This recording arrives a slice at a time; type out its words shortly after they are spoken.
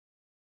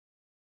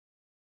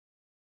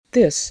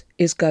This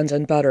is Guns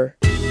and Butter.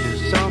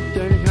 There's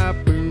something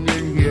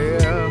happening here.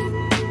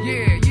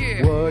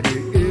 Yeah. What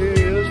it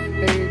is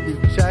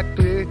ain't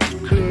exactly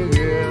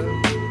clear.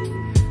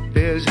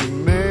 There's a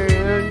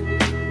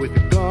man with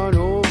a gun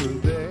over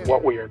there.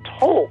 What we are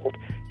told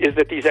is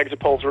that these exit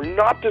polls are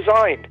not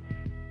designed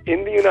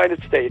in the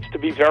United States to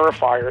be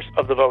verifiers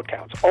of the vote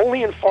counts.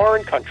 Only in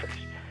foreign countries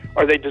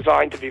are they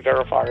designed to be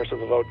verifiers of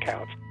the vote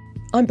counts.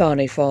 I'm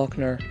Bonnie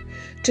Faulkner.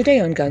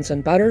 Today on Guns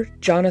and Butter,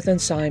 Jonathan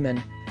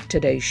Simon.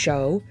 Today's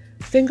show,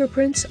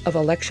 Fingerprints of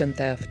Election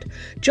Theft.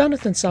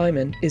 Jonathan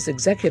Simon is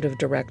Executive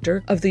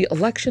Director of the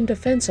Election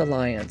Defense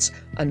Alliance,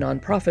 a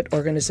nonprofit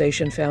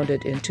organization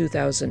founded in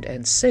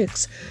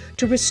 2006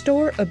 to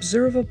restore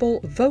observable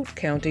vote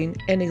counting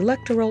and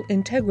electoral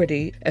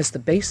integrity as the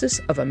basis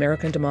of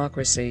American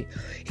democracy.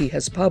 He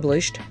has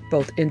published,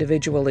 both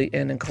individually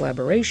and in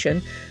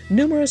collaboration,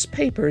 numerous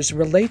papers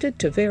related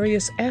to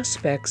various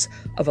aspects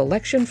of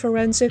election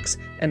forensics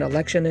and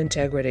election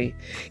integrity.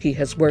 He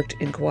has worked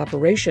in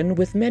cooperation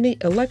with many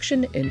election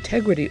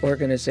integrity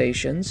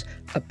organizations,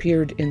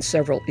 appeared in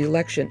several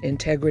election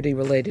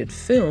integrity-related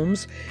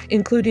films,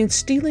 including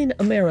Stealing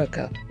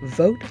America,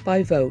 Vote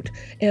by Vote,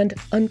 and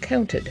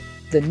Uncounted,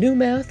 The New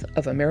Math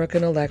of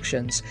American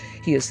Elections.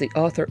 He is the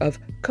author of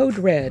Code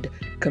Red,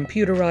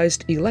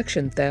 Computerized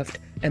Election Theft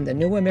and the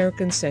New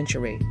American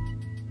Century.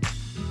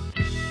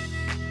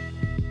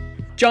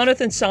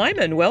 Jonathan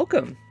Simon,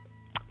 welcome.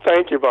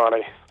 Thank you,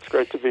 Bonnie. It's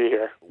great to be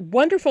here.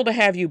 Wonderful to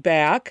have you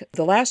back.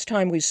 The last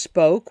time we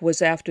spoke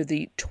was after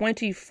the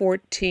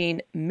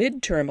 2014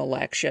 midterm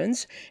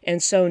elections,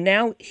 and so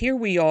now here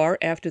we are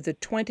after the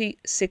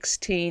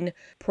 2016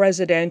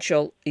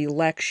 presidential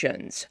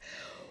elections.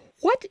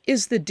 What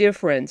is the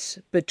difference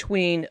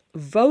between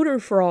voter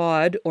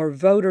fraud or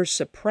voter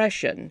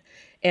suppression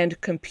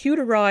and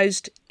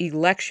computerized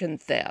election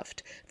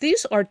theft?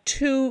 These are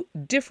two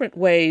different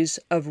ways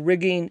of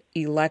rigging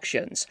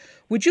elections.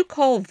 Would you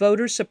call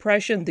voter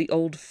suppression the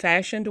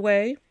old-fashioned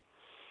way?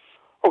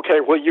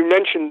 Okay, well, you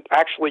mentioned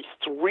actually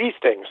three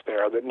things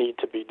there that need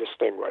to be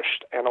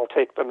distinguished, and I'll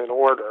take them in the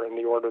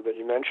order that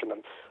you mentioned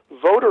them.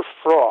 Voter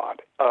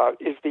fraud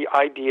is the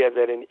idea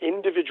that an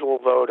individual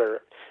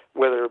voter,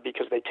 whether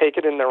because they take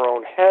it in their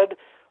own head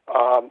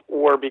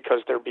or because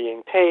they're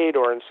being paid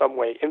or in some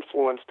way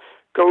influenced,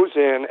 goes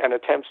in and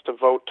attempts to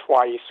vote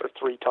twice or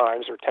three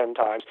times or 10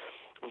 times,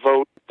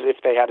 vote if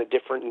they had a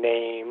different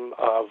name,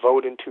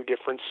 vote in two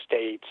different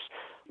states,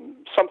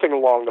 something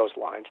along those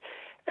lines.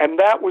 And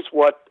that was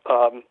what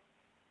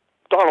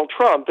Donald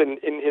Trump, in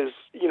his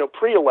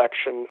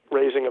pre-election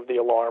raising of the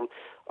alarm,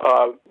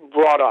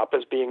 brought up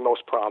as being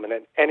most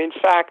prominent. And in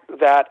fact,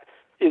 that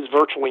is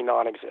virtually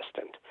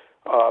non-existent.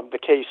 The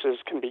cases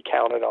can be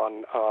counted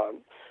on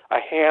a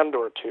hand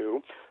or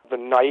two. The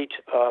Knight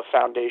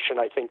Foundation,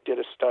 I think, did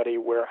a study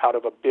where out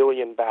of 1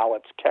 billion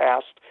ballots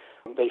cast,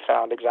 they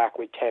found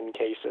exactly 10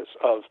 cases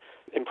of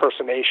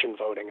impersonation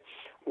voting,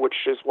 which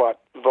is what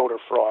voter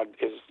fraud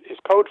is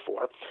code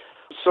for.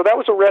 So that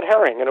was a red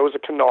herring, and it was a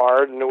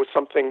canard, and it was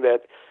something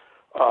that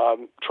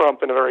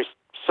Trump, in a very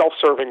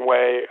self-serving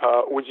way,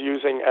 was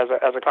using as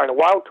a kind of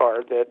wild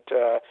card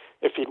that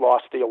if he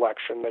lost the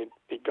election, they'd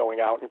be going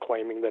out and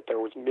claiming that there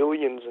was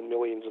millions and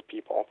millions of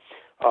people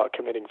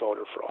committing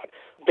voter fraud.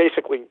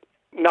 Basically,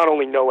 not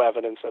only no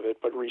evidence of it,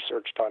 but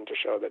research done to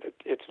show that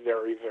it's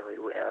very, very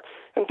rare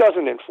and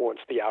doesn't influence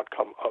the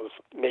outcome of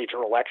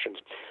major elections.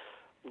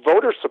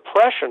 Voter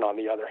suppression, on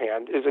the other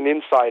hand, is an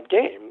inside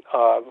game.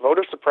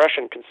 Voter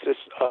suppression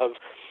consists of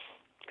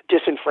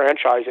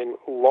disenfranchising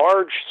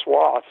large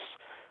swaths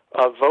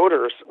of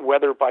voters,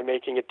 whether by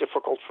making it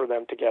difficult for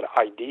them to get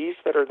IDs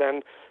that are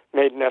then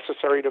made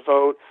necessary to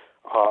vote,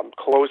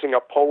 closing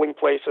up polling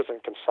places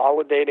and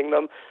consolidating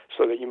them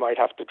so that you might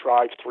have to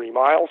drive 3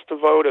 miles to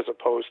vote as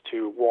opposed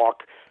to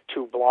walk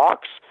 2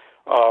 blocks.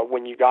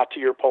 When you got to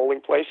your polling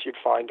place, you'd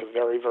find a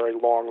very, very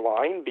long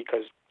line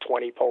because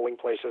 20 polling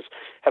places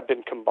have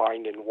been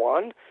combined in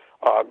one,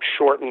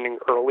 shortening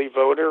early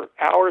voter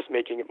hours,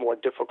 making it more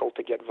difficult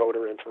to get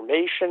voter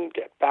information,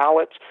 get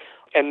ballots,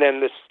 and then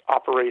this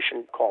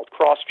operation called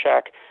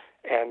cross-check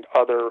and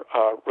other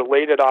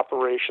related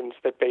operations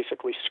that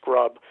basically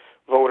scrub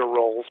voter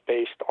rolls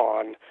based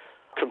on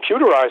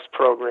computerized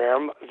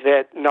program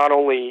that not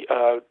only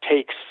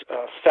takes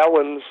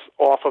felons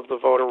off of the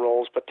voter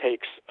rolls, but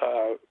takes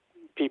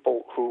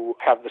people who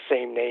have the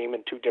same name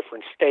in 2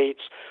 different states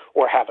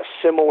or have a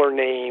similar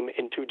name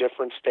in 2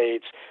 different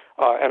states.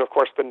 And of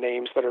course, the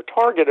names that are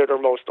targeted are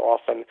most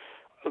often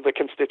the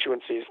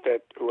constituencies that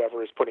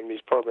whoever is putting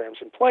these programs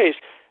in place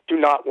do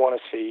not want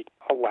to see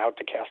allowed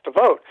to cast a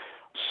vote.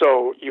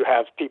 So you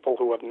have people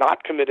who have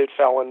not committed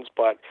felons,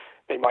 but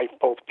they might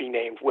both be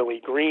named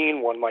Willie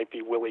Green. One might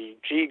be Willie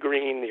G.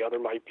 Green. The other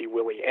might be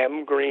Willie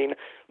M. Green.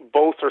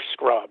 Both are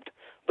scrubbed.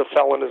 The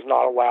felon is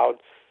not allowed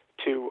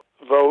to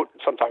vote,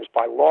 sometimes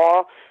by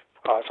law.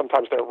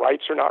 Sometimes their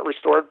rights are not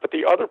restored, but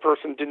the other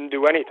person didn't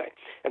do anything.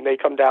 And they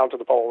come down to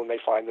the poll and they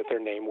find that their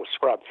name was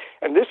scrubbed.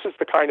 And this is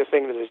the kind of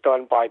thing that is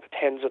done by the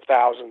tens of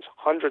thousands,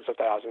 hundreds of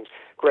thousands.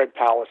 Greg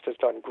Palast has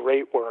done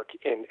great work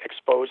in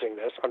exposing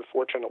this.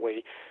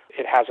 Unfortunately,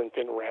 it hasn't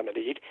been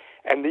remedied.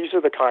 And these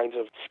are the kinds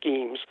of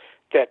schemes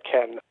that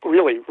can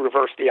really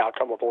reverse the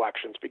outcome of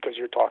elections, because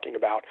you're talking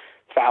about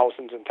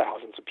thousands and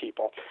thousands of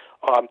people.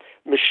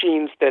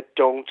 Machines that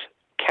don't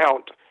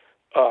count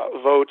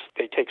votes,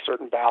 they take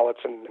certain ballots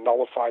and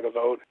nullify the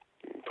vote,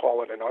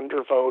 call it an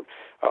undervote.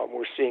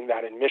 We're seeing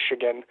that in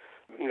Michigan,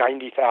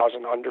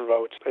 90,000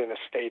 undervotes in a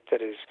state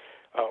that is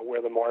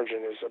where the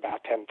margin is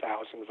about 10,000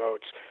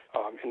 votes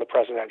in the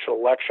presidential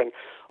election.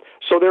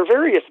 So there are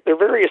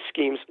various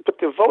schemes, but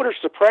the voter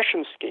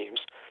suppression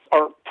schemes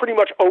are pretty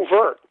much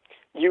overt.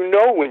 You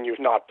know when you've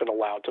not been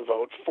allowed to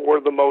vote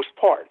for the most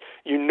part.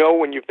 You know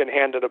when you've been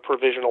handed a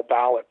provisional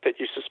ballot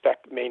that you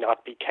suspect may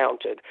not be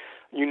counted.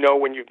 You know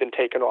when you've been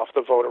taken off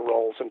the voter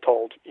rolls and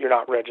told you're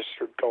not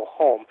registered, go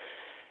home.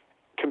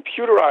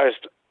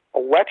 Computerized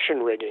election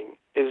rigging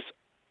is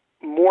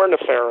more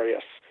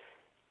nefarious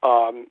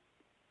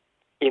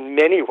in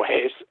many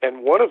ways,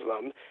 and one of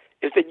them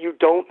is that you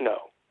don't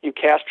know. You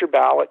cast your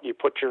ballot, you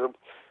put your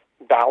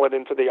ballot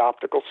into the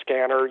optical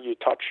scanner, you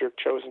touch your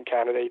chosen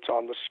candidates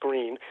on the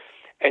screen,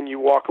 and you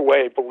walk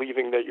away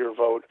believing that your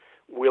vote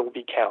will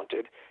be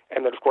counted,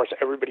 and that, of course,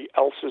 everybody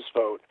else's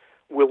vote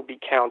will be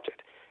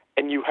counted.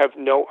 And you have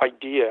no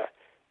idea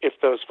if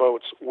those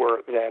votes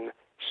were then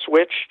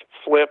switched,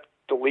 flipped,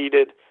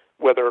 deleted,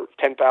 whether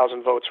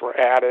 10,000 votes were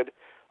added.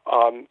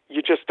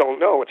 You just don't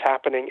know. It's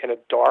happening in a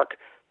dark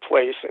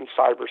place in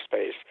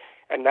cyberspace.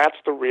 And that's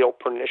the real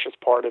pernicious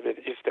part of it,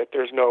 is that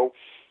there's no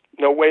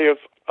way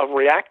of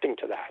reacting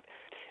to that.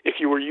 If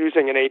you were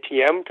using an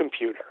ATM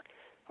computer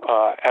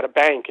at a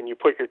bank and you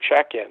put your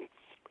check in,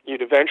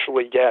 you'd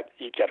eventually get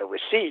a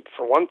receipt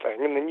for one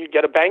thing, and then you'd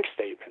get a bank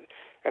statement.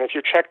 And if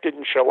your check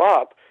didn't show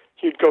up,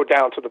 you'd go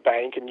down to the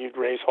bank and you'd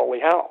raise holy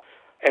hell.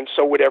 And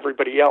so would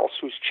everybody else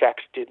whose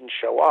checks didn't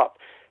show up.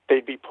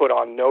 They'd be put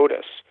on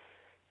notice.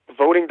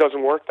 Voting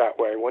doesn't work that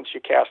way. Once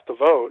you cast the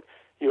vote,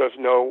 you have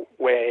no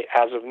way,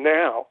 as of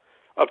now,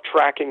 of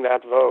tracking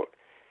that vote.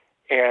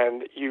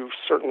 And you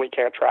certainly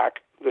can't track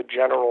the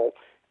general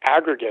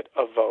aggregate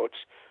of votes.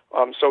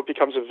 So it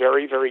becomes a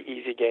very, very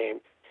easy game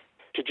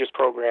to just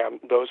program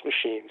those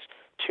machines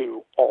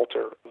to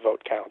alter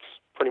vote counts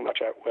pretty much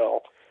at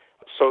will.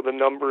 So the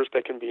numbers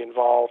that can be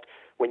involved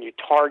when you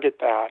target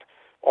that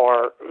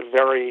are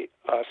very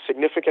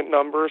significant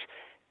numbers,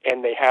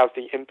 and they have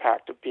the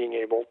impact of being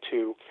able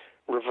to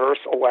reverse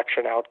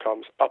election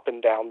outcomes up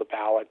and down the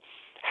ballot,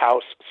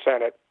 House,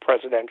 Senate,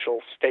 presidential,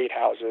 state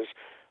houses,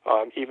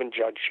 even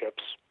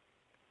judgeships.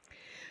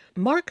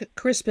 Mark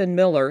Crispin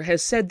Miller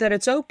has said that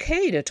it's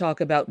okay to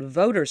talk about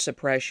voter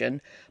suppression,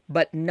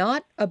 but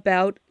not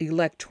about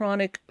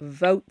electronic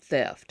vote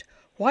theft.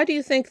 Why do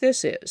you think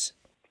this is?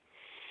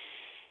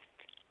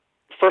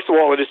 First of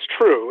all, it is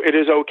true. It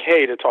is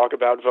okay to talk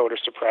about voter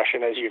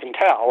suppression, as you can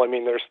tell. I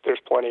mean, there's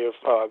plenty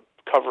of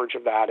coverage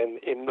of that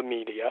in the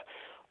media.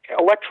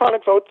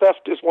 Electronic vote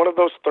theft is one of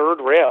those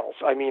third rails.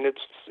 I mean,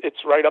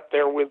 it's right up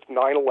there with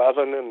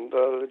 9/11 and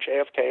the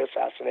JFK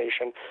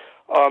assassination.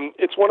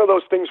 It's one of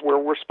those things where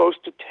we're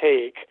supposed to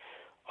take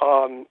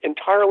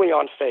entirely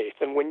on faith.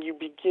 And when you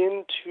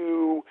begin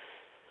to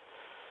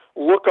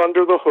look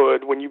under the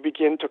hood, when you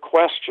begin to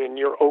question,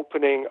 you're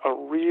opening a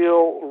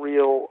real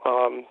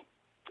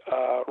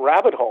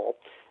rabbit hole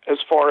as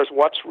far as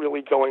what's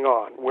really going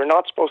on. We're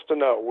not supposed to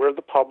know. We're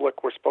the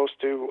public. We're supposed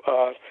to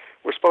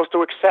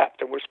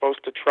accept, and we're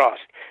supposed to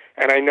trust.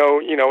 And I know,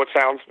 it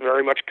sounds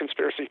very much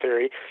conspiracy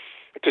theory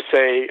to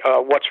say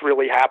what's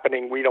really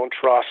happening. We don't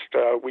trust.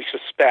 We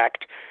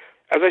suspect.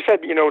 As I said,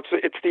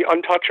 it's the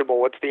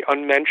untouchable. It's the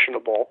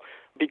unmentionable,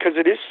 because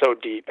it is so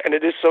deep and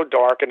it is so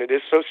dark and it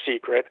is so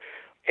secret,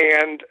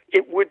 and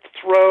it would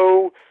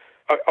throw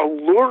a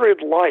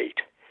lurid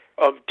light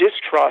of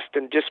distrust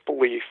and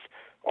disbelief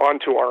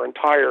onto our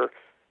entire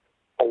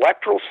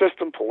electoral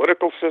system,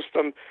 political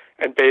system,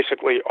 and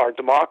basically our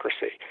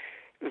democracy.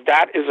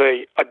 That is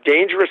a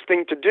dangerous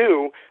thing to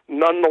do.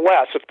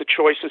 Nonetheless, if the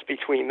choice is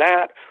between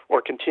that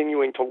or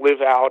continuing to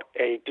live out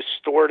a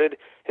distorted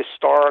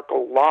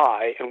historical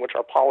lie in which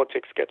our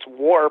politics gets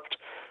warped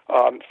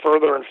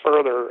further and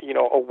further,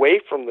 away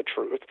from the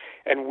truth,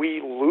 and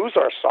we lose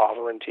our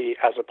sovereignty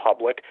as a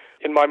public,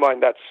 in my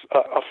mind, that's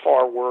a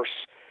far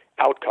worse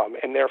outcome.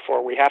 And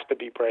therefore, we have to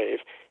be brave,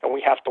 and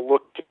we have to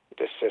look at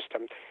this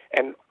system.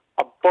 And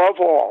above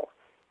all,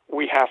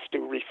 we have to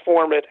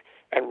reform it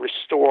and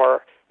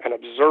restore an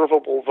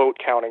observable vote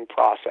counting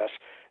process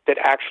that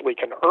actually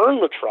can earn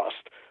the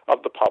trust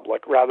of the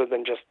public rather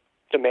than just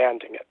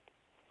demanding it.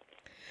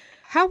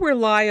 How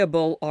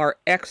reliable are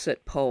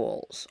exit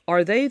polls?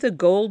 Are they the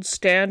gold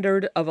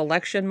standard of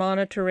election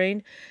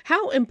monitoring?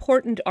 How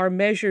important are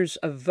measures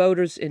of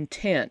voters'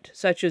 intent,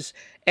 such as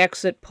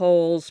exit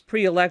polls,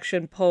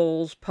 pre-election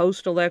polls,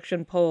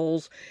 post-election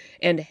polls,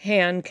 and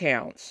hand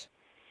counts?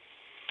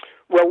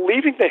 Well,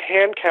 leaving the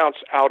hand counts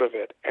out of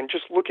it and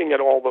just looking at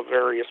all the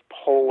various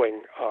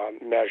polling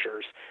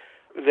measures,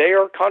 they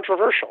are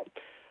controversial.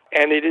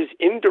 And it is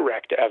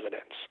indirect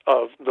evidence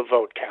of the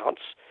vote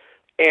counts.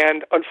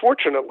 And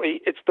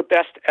unfortunately, it's the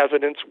best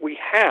evidence we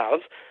have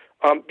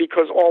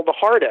because all the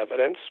hard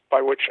evidence,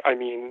 by which I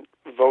mean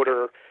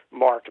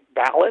voter-marked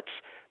ballots,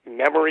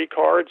 memory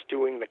cards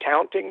doing the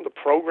counting, the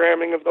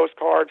programming of those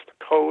cards,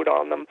 the code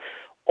on them,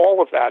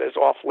 all of that is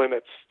off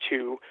limits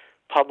to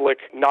public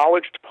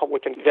knowledge, to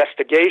public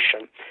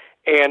investigation.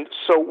 And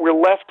so we're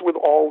left with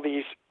all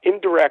these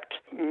indirect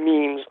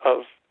means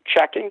of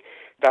checking.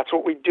 That's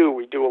what we do.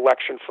 We do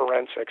election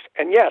forensics.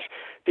 And yes,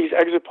 these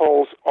exit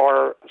polls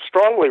are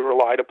strongly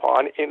relied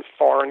upon in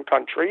foreign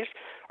countries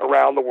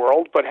around the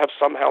world, but have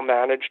somehow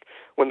managed,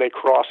 when they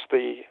cross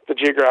the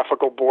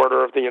geographical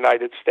border of the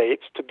United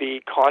States, to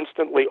be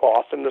constantly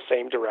off in the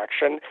same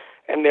direction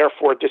and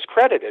therefore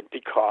discredited,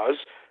 because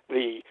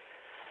the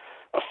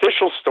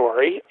official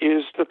story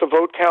is that the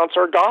vote counts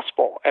are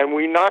gospel, and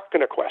we're not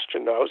going to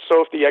question those. So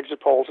if the exit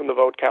polls and the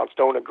vote counts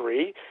don't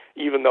agree,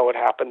 even though it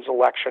happens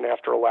election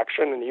after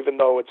election, and even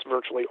though it's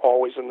virtually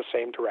always in the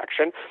same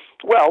direction,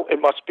 well, it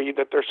must be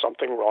that there's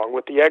something wrong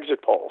with the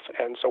exit polls.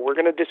 And so we're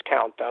going to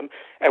discount them,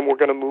 and we're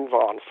going to move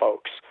on,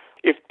 folks.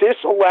 If this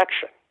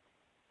election,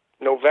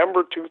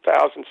 November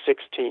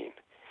 2016,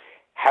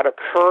 had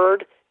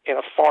occurred in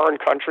a foreign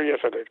country,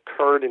 if it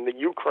occurred in the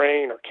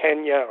Ukraine or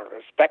Kenya or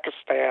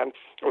Uzbekistan,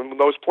 or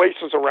those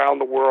places around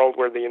the world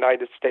where the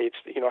United States,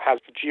 has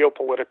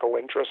geopolitical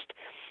interest,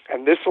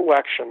 and this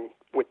election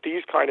with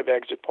these kind of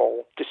exit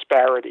poll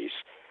disparities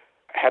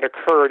had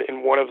occurred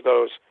in one of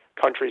those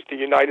countries, the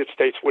United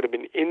States would have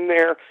been in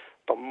there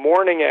the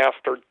morning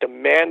after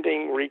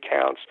demanding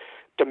recounts,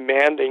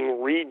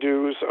 demanding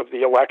redos of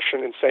the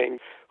election, and saying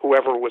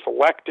whoever was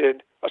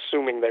elected,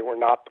 assuming they were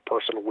not the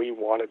person we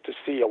wanted to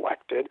see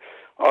elected,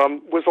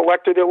 was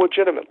elected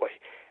illegitimately.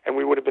 And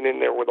we would have been in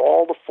there with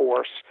all the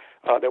force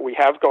that we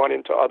have gone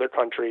into other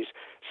countries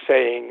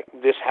saying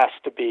this has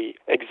to be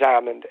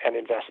examined and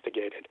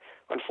investigated.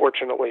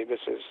 Unfortunately, this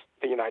is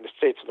the United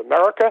States of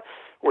America.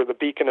 We're the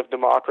beacon of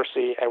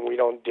democracy, and we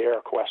don't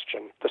dare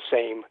question the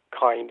same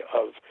kind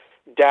of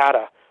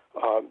data.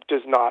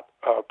 Does not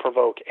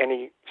provoke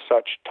any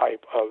such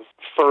type of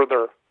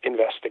further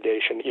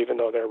investigation, even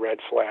though there are red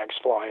flags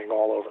flying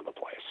all over the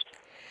place.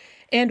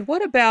 And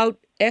what about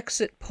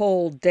exit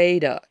poll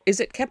data? Is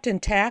it kept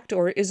intact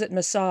or is it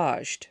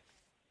massaged?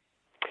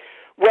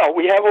 Well,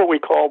 we have what we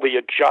call the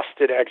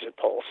adjusted exit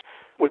polls,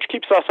 which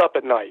keeps us up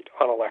at night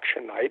on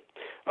election night,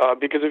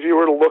 because if you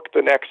were to look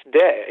the next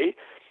day,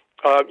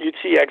 you'd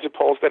see exit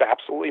polls that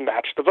absolutely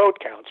match the vote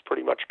counts,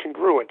 pretty much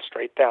congruent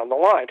straight down the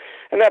line.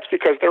 And that's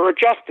because they're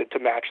adjusted to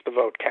match the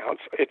vote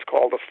counts. It's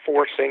called a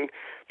forcing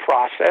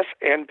process,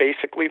 and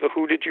basically the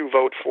who did you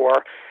vote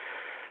for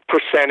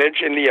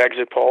percentage in the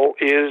exit poll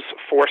is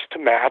forced to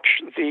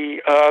match the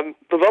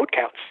vote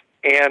counts.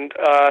 And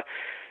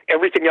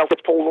everything else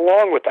that's pulled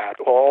along with that,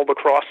 all the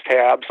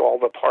crosstabs, all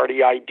the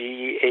party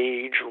ID,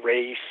 age,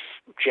 race,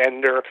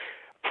 gender,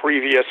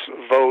 previous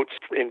votes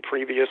in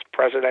previous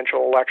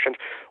presidential elections,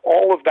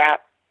 all of that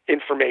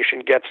information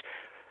gets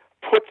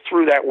put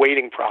through that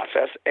weighting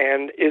process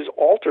and is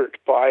altered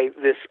by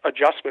this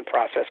adjustment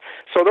process.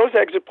 So those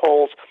exit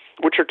polls,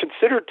 which are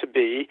considered to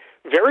be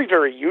very,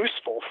 very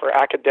useful for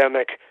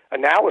academic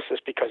analysis,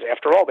 because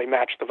after all, they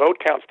match the vote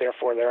counts,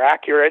 therefore they're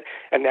accurate,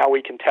 and now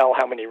we can tell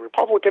how many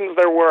Republicans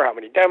there were, how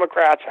many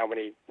Democrats, how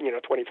many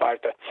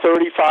 25 to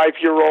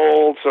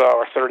 35-year-olds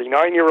or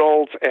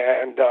 39-year-olds,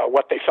 and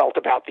what they felt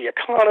about the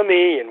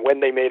economy and when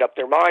they made up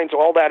their minds.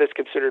 All that is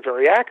considered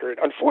very accurate.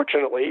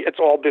 Unfortunately, it's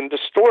all been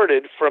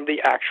distorted from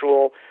the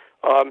actual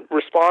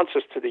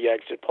responses to the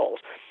exit polls.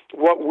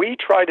 What we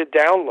try to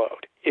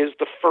download is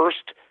the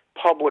first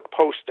public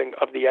posting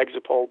of the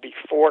exit poll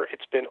before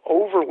it's been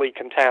overly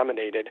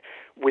contaminated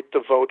with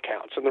the vote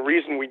counts. And the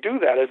reason we do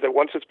that is that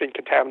once it's been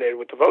contaminated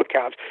with the vote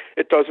counts,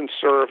 it doesn't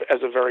serve as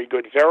a very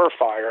good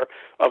verifier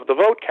of the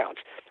vote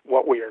counts.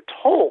 What we are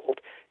told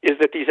is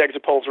that these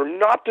exit polls are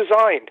not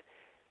designed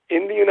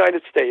in the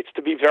United States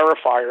to be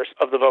verifiers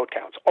of the vote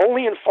counts.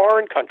 Only in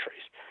foreign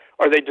countries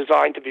are they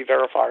designed to be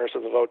verifiers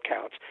of the vote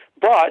counts.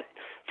 But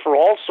for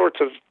all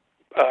sorts of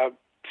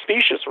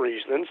specious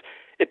reasons,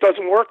 it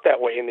doesn't work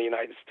that way in the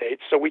United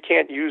States, so we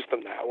can't use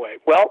them that way.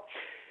 Well,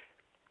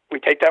 we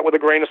take that with a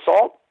grain of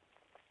salt.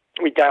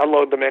 We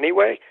download them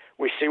anyway.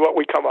 We see what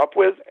we come up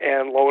with,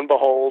 and lo and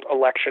behold,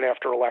 election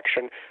after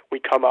election,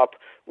 we come up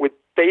with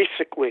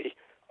basically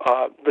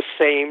the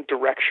same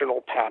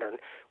directional pattern,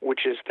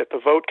 which is that the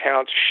vote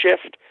counts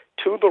shift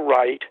to the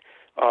right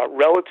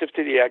relative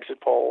to the exit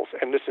polls,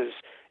 and this is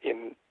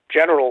in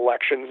general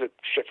elections, it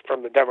shifts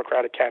from the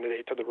Democratic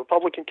candidate to the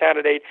Republican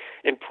candidate.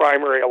 In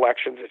primary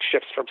elections, it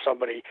shifts from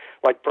somebody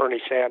like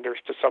Bernie Sanders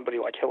to somebody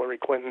like Hillary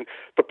Clinton.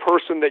 The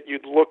person that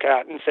you'd look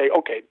at and say,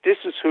 okay, this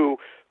is who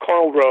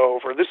Karl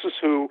Rove, or this is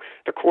who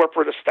the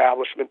corporate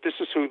establishment, this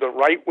is who the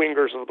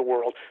right-wingers of the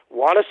world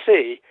want to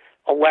see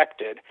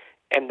elected,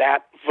 and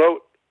that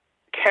vote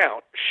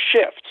count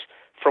shifts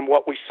from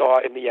what we saw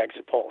in the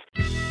exit polls.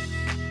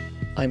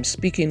 I'm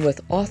speaking with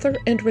author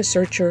and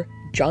researcher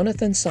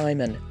Jonathan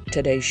Simon.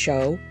 Today's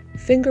show,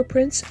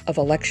 Fingerprints of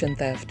Election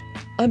Theft.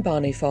 I'm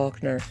Bonnie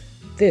Faulkner.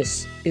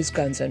 This is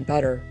Guns and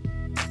Butter.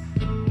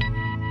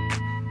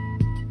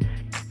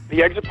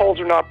 The exit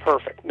polls are not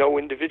perfect. No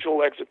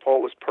individual exit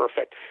poll is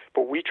perfect.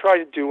 But we try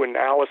to do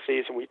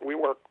analyses, and we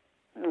work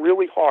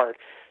really hard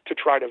to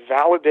try to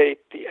validate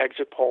the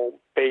exit poll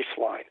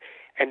baseline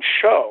and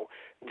show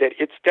that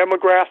its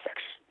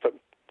demographics, the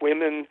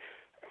women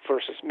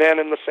versus men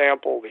in the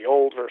sample, the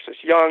old versus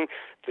young,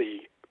 the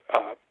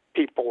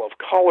people of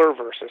color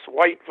versus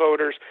white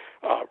voters,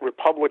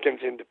 Republicans,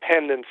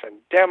 independents, and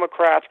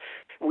Democrats,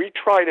 we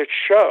try to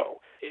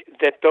show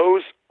that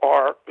those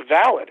are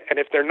valid. And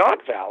if they're not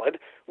valid,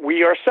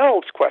 we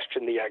ourselves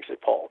question the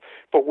exit poll.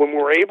 But when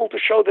we're able to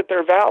show that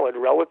they're valid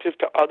relative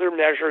to other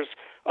measures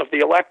of the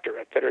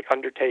electorate that are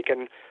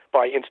undertaken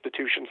by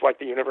institutions like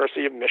the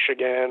University of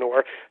Michigan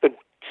or the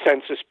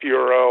Census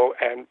Bureau,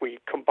 and we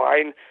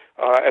combine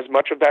as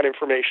much of that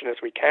information as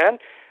we can,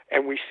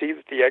 and we see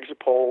that the exit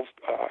polls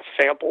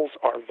samples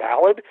are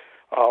valid,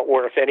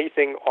 or if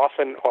anything,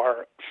 often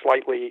are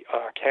slightly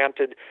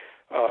canted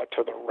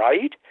to the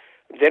right,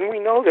 then we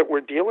know that we're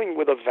dealing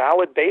with a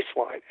valid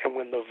baseline. And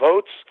when the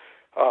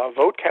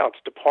vote counts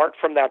depart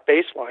from that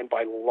baseline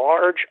by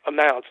large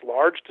amounts,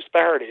 large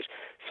disparities,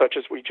 such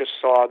as we just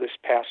saw this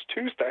past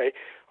Tuesday,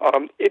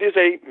 it is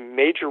a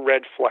major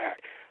red flag.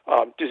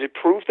 Does it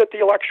prove that the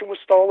election was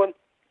stolen?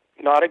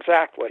 Not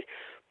exactly.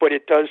 But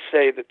it does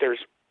say that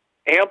there's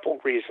ample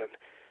reason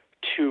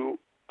to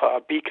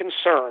be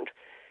concerned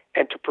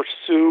and to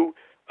pursue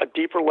a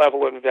deeper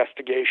level of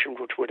investigation,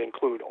 which would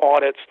include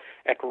audits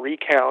and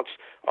recounts,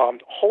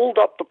 hold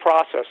up the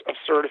process of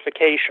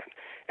certification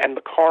and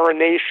the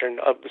coronation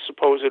of the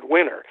supposed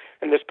winner.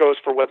 And this goes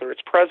for whether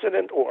it's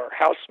president or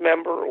House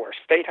member or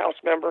state House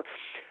member.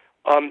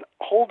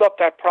 Hold up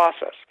that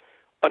process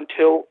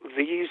until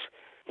these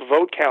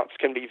vote counts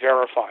can be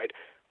verified.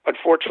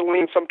 Unfortunately,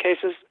 in some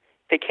cases,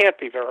 they can't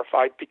be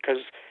verified because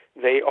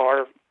they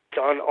are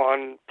done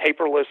on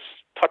paperless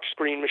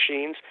touchscreen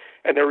machines,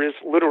 and there is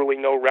literally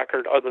no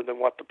record other than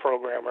what the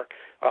programmer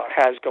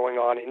has going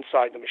on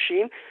inside the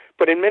machine.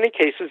 But in many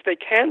cases, they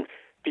can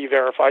be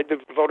verified. The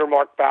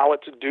voter-marked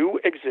ballots do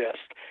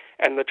exist,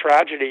 and the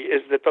tragedy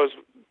is that those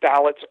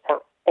ballots are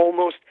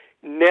almost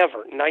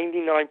never,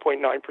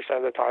 99.9%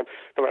 of the time,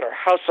 no matter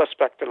how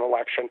suspect an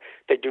election,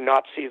 they do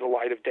not see the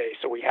light of day.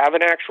 So we have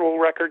an actual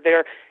record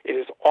there. It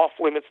is off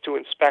limits to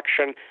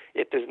inspection.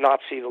 It does not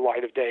see the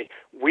light of day.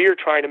 We're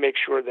trying to make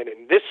sure that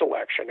in this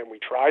election, and we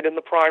tried in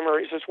the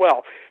primaries as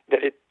well,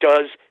 that it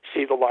does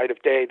see the light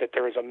of day, that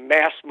there is a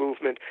mass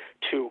movement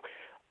to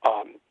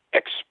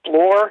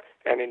explore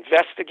and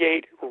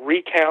investigate,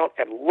 recount,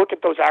 and look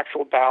at those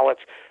actual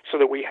ballots so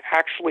that we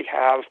actually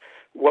have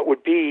what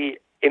would be,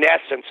 in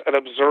essence, an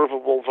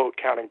observable vote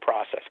counting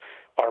process.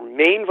 Our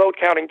main vote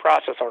counting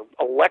process, our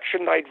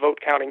election night vote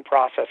counting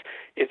process,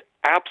 is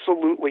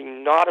absolutely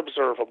not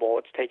observable.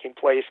 It's taking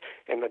place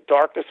in the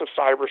darkness of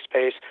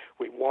cyberspace.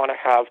 We want to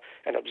have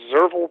an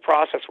observable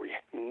process. We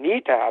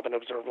need to have an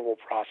observable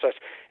process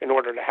in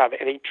order to have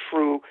any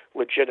true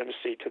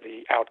legitimacy to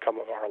the outcome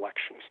of our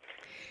elections.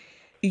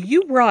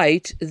 You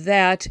write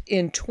that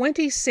in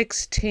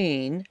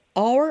 2016,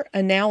 our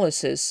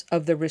analysis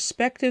of the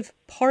respective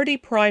party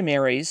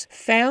primaries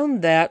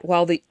found that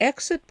while the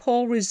exit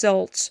poll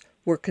results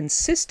were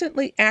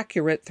consistently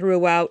accurate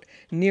throughout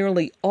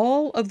nearly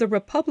all of the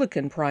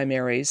Republican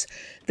primaries,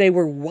 they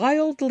were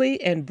wildly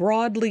and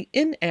broadly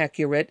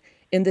inaccurate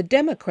in the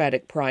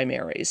Democratic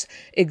primaries,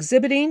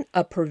 exhibiting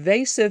a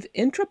pervasive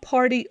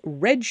intra-party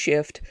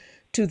redshift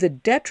to the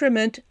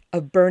detriment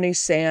of Bernie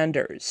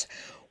Sanders.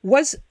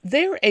 Was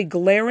there a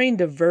glaring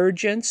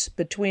divergence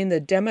between the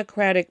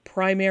Democratic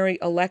primary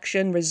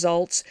election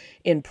results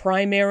in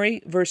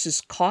primary versus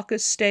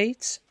caucus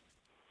states?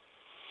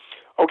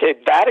 Okay,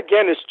 that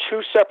again is two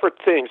separate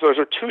things. Those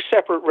are two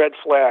separate red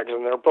flags,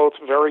 and they're both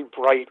very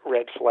bright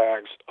red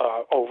flags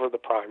over the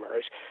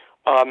primaries.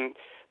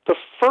 The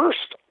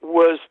first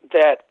was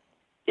that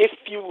if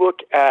you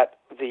look at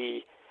the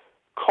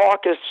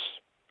caucus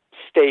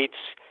states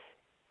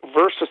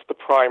versus the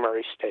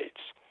primary states,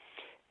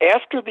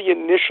 after the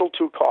initial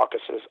two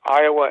caucuses,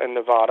 Iowa and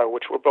Nevada,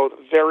 which were both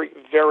very,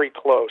 very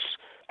close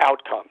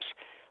outcomes,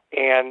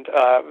 and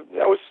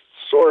that was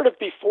sort of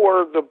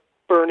before the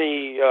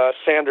Bernie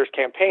Sanders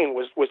campaign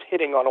was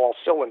hitting on all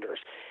cylinders.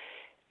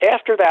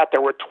 After that,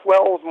 there were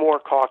 12 more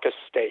caucus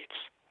states,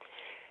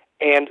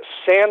 and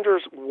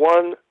Sanders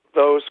won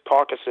those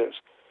caucuses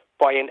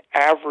by an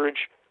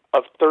average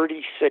of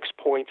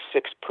 36.6%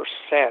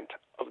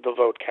 of the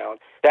vote count.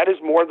 That is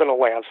more than a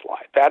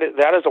landslide. That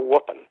is a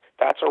whooping.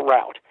 That's a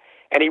rout.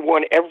 And he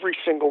won every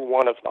single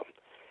one of them.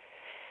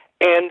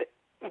 And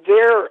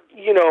there,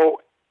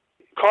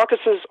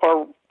 caucuses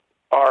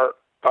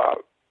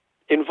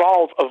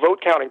involve a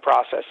vote counting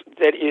process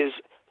that is,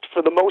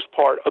 for the most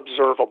part,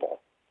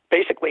 observable.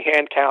 Basically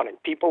hand counting,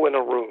 people in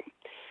a room.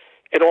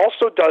 It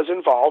also does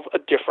involve a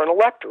different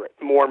electorate,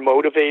 more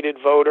motivated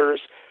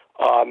voters.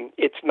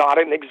 It's not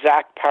an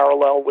exact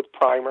parallel with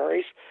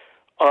primaries.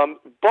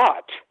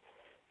 But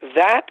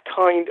that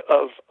kind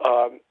of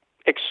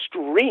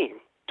extreme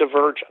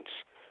divergence,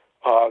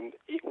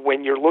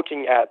 when you're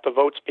looking at the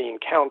votes being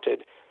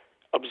counted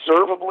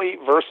observably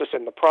versus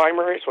in the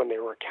primaries when they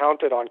were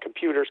counted on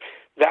computers,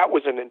 that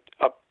was an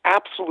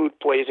absolute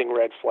blazing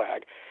red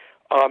flag.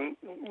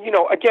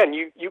 Again,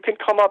 you can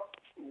come up,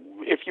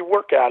 if you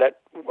work at it,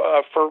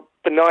 for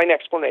benign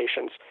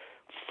explanations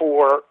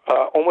for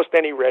almost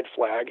any red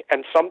flag,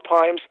 and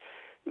sometimes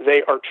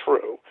they are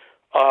true.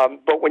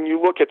 But when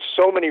you look at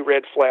so many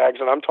red flags,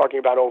 and I'm talking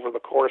about over the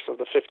course of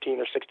the 15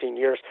 or 16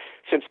 years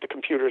since the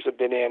computers have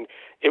been in,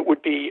 it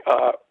would be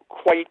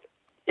quite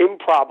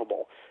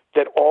improbable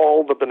that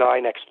all the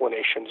benign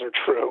explanations are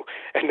true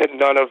and that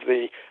none of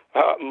the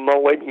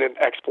malignant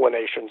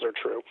explanations are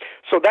true.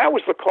 So that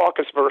was the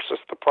caucus versus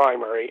the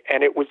primary,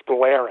 and it was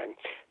glaring.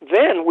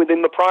 Then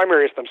within the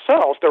primaries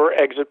themselves, there were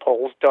exit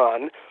polls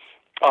done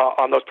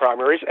on those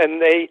primaries,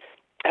 and they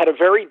had a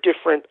very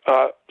different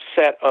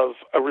set of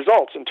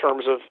results in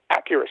terms of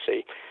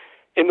accuracy.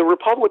 In the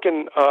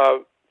Republican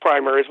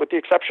primaries, with the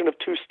exception of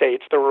 2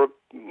 states, there were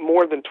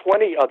more than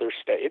 20 other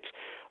states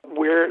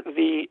where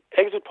the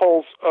exit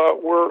polls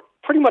were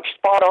pretty much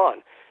spot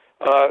on.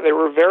 They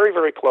were very,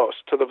 very close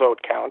to the vote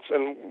counts,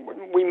 and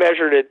we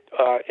measured it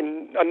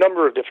in a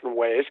number of different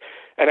ways.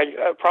 And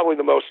probably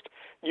the most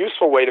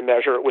useful way to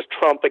measure it was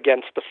Trump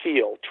against the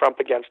field, Trump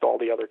against all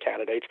the other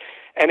candidates,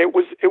 and it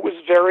was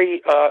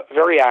very,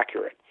 very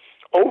accurate.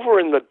 Over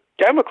in the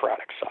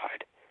Democratic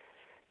side,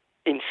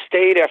 in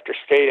state after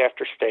state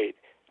after state,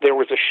 there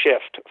was a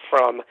shift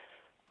from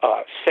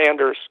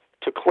Sanders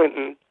to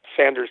Clinton.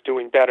 Sanders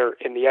doing better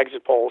in the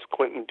exit polls,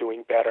 Clinton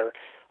doing better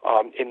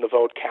in the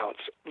vote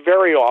counts,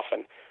 very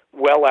often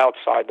well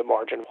outside the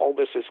margin. All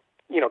this is,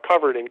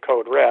 covered in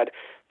code red.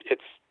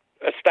 It's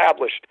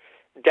established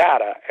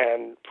data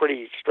and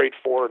pretty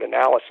straightforward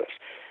analysis.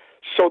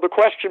 So the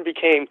question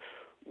became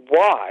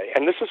why,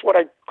 and this is what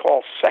I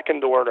call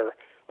second-order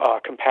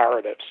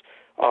comparatives,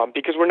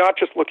 because we're not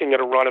just looking at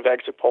a run of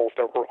exit polls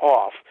that were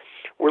off.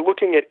 We're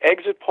looking at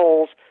exit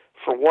polls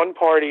for one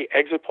party,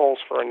 exit polls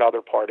for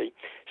another party,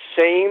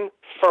 same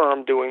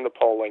firm doing the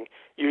polling,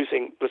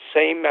 using the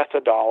same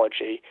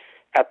methodology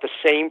at the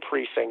same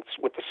precincts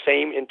with the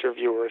same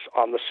interviewers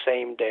on the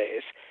same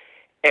days.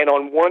 And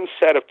on one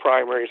set of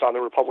primaries on the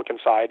Republican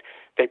side,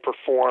 they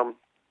perform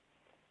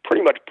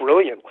pretty much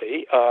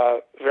brilliantly,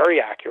 very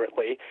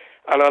accurately.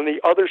 And on the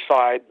other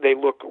side, they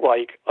look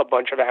like a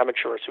bunch of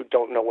amateurs who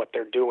don't know what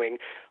they're doing.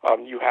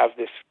 You have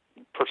this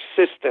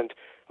persistent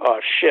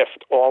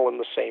shift all in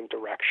the same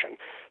direction.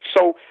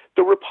 So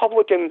the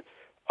Republican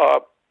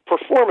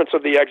performance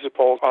of the exit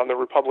polls on the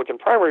Republican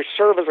primaries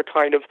serve as a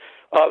kind of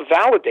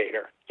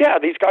validator. Yeah,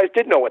 these guys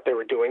did know what they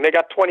were doing. They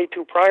got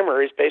 22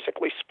 primaries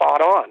basically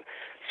spot on.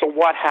 So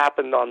what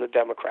happened on the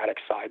Democratic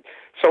side?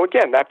 So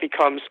again, that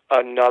becomes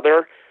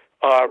another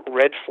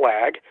red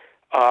flag,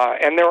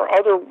 and there are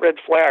other red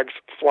flags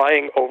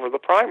flying over the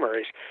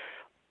primaries.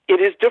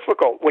 It is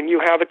difficult when you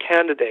have a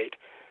candidate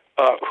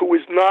who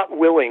is not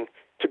willing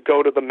to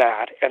go to the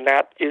mat, and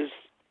that is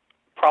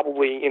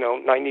probably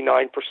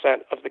 99%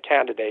 of the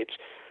candidates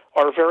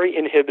are very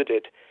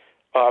inhibited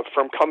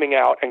from coming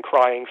out and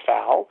crying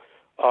foul.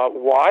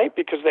 Why?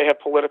 Because they have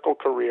political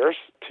careers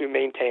to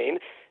maintain,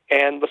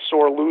 and the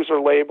sore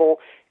loser label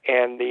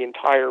and the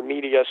entire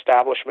media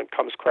establishment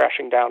comes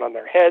crashing down on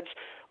their heads.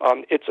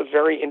 It's a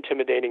very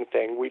intimidating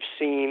thing. We've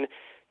seen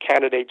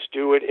candidates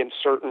do it in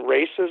certain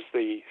races.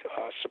 The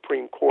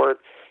Supreme Court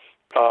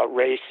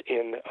race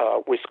in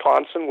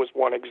Wisconsin was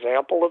one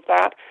example of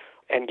that,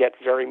 and get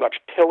very much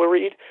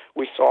pilloried.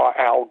 We saw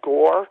Al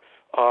Gore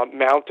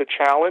mount a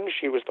challenge.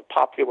 He was the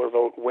popular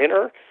vote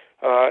winner,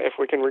 if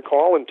we can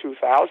recall, in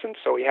 2000,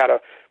 so he had a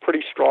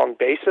pretty strong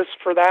basis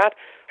for that,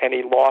 and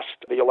he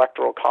lost the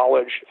Electoral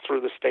College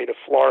through the state of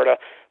Florida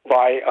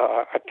by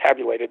a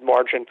tabulated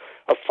margin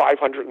of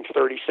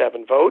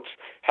 537 votes,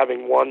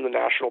 having won the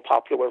national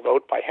popular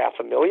vote by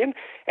 500,000,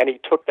 and he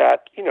took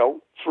that,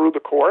 through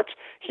the courts.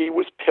 He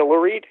was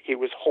pilloried. He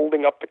was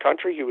holding up the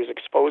country. He was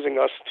exposing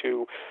us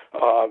to,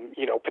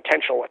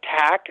 potential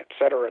attack, et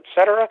cetera, et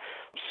cetera.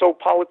 So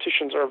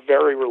politicians are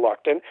very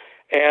reluctant,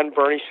 and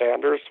Bernie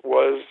Sanders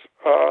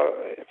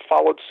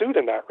followed suit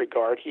in that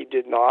regard. He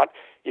did not,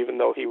 even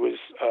though he was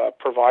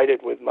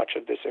provided with much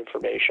of this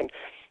information,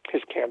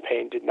 his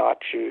campaign did not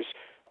choose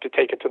to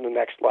take it to the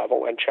next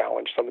level and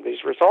challenge some of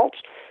these results.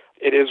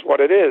 It is what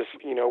it is.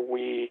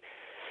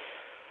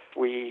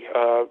 We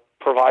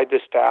provide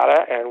this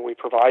data and we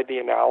provide the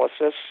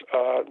analysis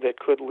that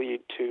could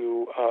lead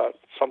to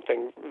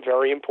something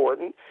very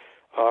important,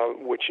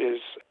 which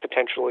is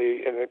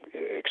potentially an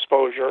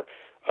exposure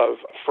of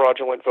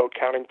fraudulent vote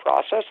counting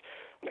process,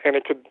 and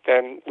it could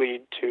then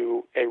lead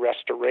to a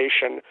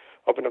restoration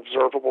of an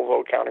observable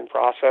vote counting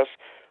process,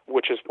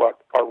 which is what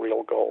our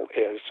real goal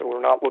is. So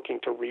we're not looking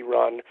to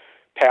rerun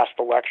past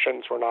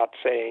elections. We're not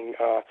saying,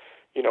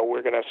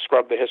 we're going to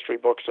scrub the history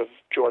books of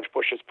George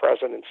Bush's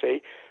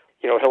presidency.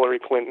 Hillary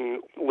Clinton,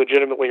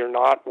 legitimately or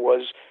not,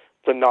 was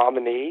the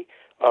nominee.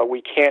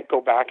 We can't go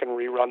back and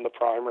rerun the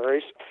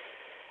primaries.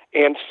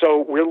 And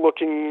so we're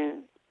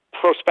looking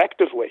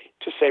prospectively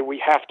to say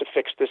we have to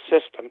fix this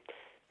system.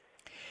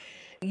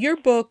 Your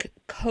book,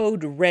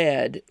 Code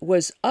Red,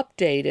 was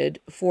updated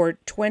for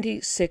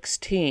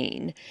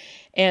 2016,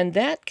 and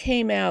that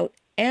came out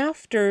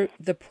after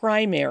the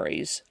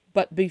primaries,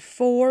 but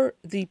before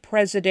the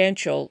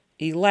presidential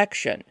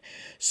election.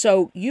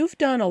 So you've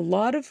done a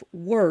lot of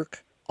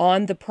work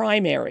on the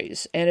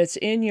primaries, and it's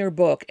in your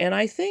book. And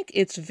I think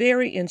it's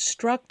very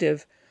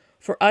instructive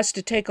for us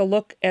to take a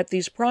look at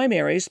these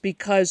primaries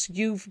because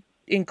you've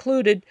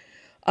included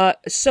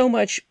so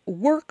much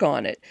work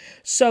on it.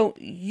 So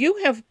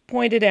you have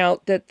pointed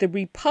out that the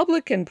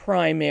Republican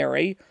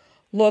primary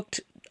looked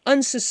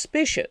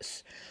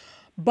unsuspicious.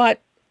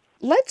 But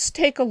let's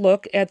take a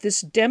look at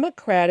this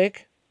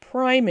Democratic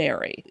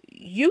primary.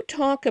 You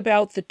talk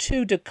about the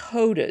two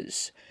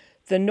Dakotas,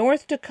 the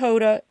North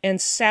Dakota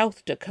and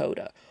South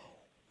Dakota.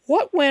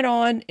 What went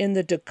on in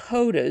the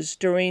Dakotas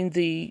during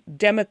the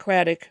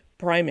Democratic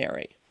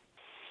primary?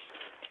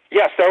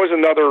 Yes, that was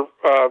another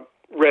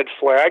red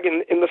flag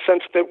in the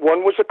sense that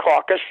one was a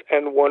caucus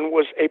and one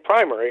was a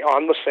primary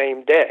on the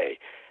same day.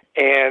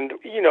 And,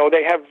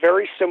 they have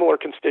very similar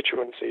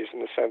constituencies in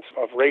the sense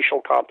of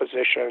racial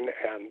composition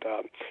and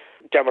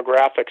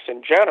demographics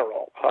in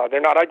general.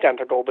 They're not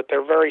identical, but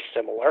they're very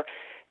similar.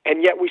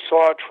 And yet we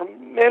saw a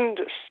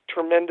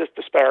tremendous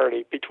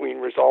disparity between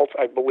results.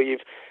 I believe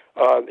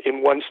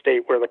in one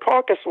state where the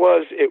caucus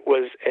was, it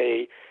was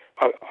a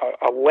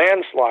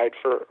landslide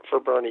for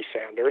Bernie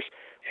Sanders.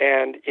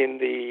 And in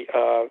the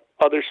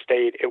other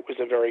state, it was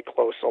a very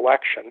close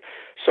election.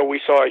 So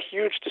we saw a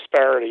huge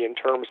disparity in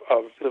terms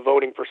of the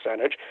voting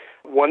percentage,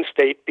 one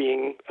state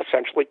being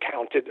essentially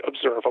counted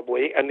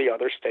observably and the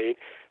other state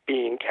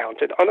being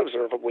counted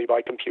unobservably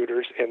by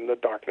computers in the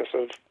darkness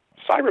of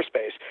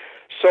cyberspace.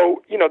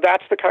 So,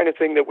 that's the kind of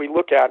thing that we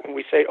look at and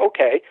we say,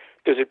 okay,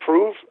 does it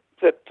prove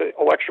that the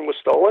election was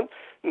stolen?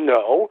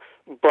 No,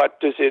 but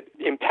does it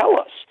impel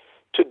us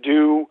to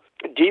do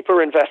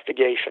deeper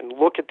investigation,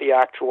 look at the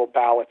actual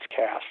ballots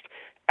cast?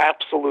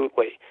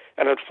 Absolutely.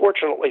 And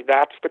unfortunately,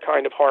 that's the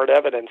kind of hard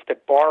evidence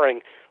that,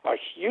 barring a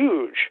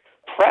huge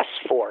press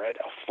for it,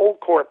 a full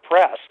court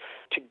press,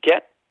 to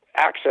get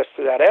access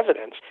to that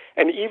evidence,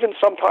 and even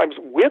sometimes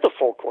with a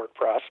full court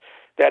press,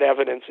 that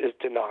evidence is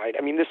denied.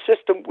 I mean, the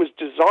system was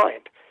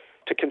designed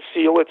to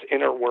conceal its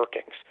inner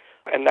workings,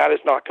 and that is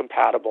not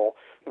compatible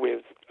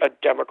with a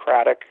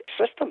democratic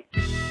system.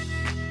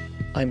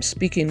 I'm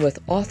speaking with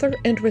author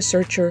and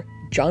researcher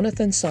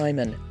Jonathan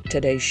Simon.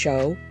 Today's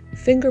show,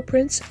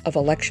 Fingerprints of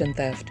Election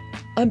Theft.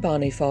 I'm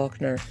Bonnie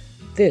Faulkner.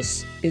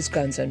 This is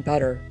Guns and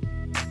Butter.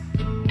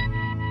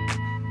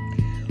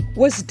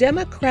 Was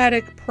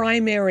Democratic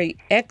primary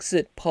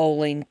exit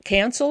polling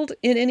canceled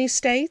in any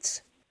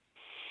states?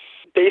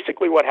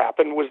 Basically what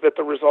happened was that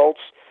the results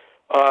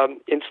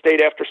in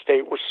state after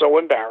state were so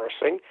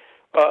embarrassing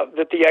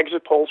that the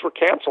exit polls were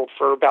canceled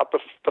for about the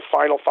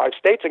final 5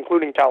 states,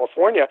 including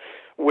California,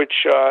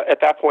 which at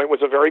that point was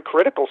a very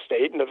critical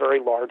state and a very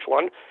large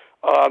one.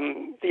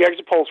 The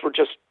exit polls were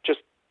just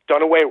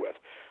done away with.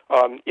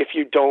 If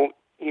you don't,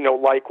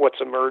 like what's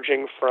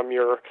emerging from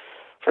your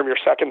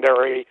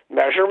secondary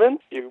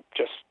measurement, you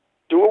just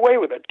do away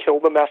with it, kill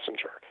the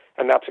messenger.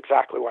 And that's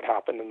exactly what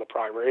happened in the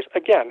primaries.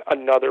 Again,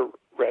 another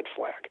red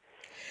flag.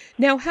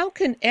 Now, how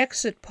can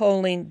exit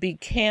polling be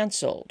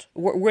canceled?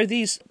 Were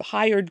these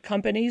hired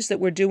companies that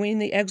were doing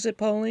the exit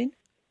polling?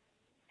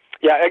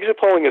 Yeah, exit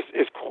polling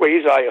is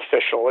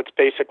quasi-official. It's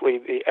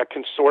basically a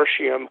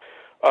consortium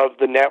of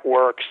the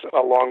networks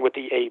along with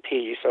the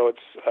AP. So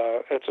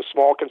it's a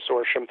small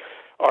consortium,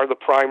 are the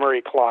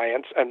primary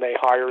clients, and they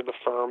hire the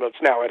firm. It's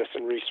now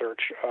Edison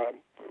Research.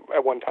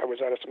 At one time was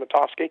Edison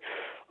Mitofsky.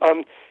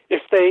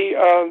 If they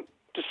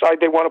decide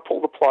they want to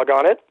pull the plug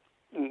on it,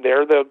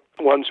 they're the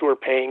ones who are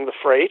paying the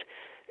freight,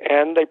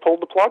 and they pulled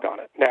the plug on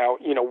it. Now,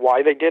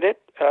 why they did it,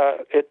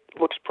 it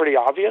looks pretty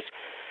obvious.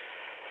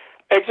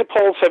 Exit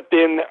polls have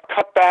been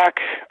cut back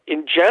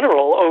in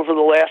general over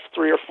the last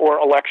 3 or 4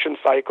 election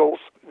cycles.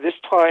 This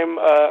time,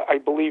 I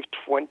believe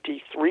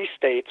 23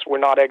 states were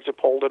not exit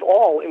polled at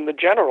all in the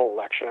general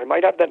election. I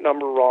might have that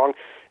number wrong.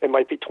 It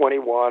might be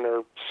 21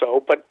 or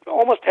so, but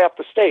almost half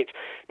the states.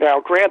 Now,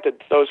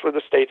 granted, those were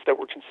the states that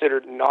were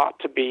considered not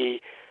to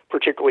be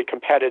particularly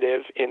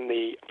competitive in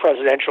the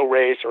presidential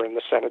race or in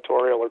the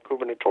senatorial or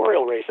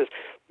gubernatorial races,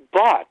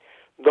 but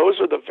those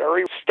are the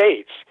very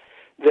states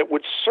that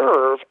would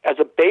serve as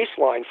a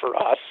baseline for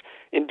us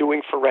in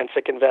doing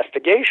forensic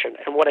investigation.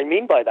 And what I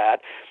mean by that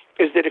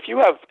is that if you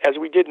have, as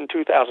we did in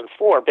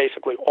 2004,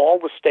 basically all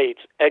the states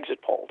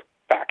exit polled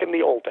back in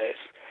the old days,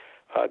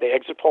 they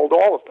exit polled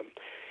all of them.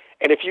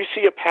 And if you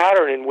see a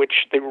pattern in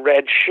which the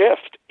red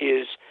shift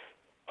is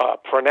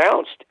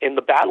pronounced in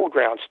the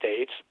battleground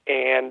states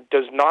and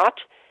does not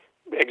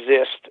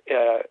exist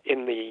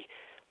in the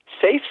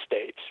safe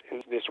states,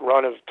 in this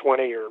run of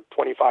 20 or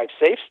 25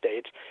 safe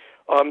states,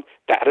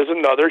 that is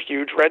another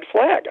huge red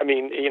flag. I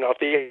mean, if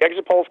the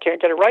exit polls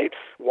can't get it right,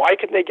 why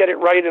can they get it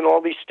right in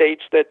all these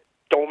states that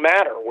don't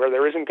matter, where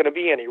there isn't going to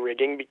be any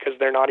rigging because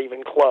they're not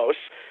even close?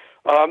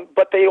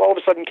 but they all of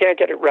a sudden can't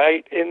get it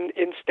right in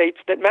states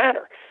that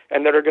matter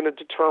and that are going to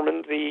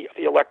determine the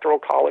Electoral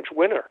College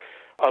winner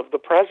of the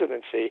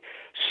presidency.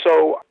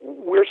 So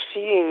we're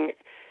seeing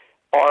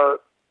our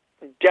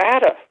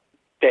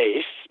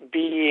database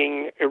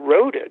being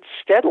eroded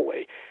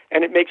steadily,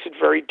 and it makes it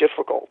very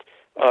difficult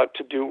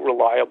to do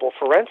reliable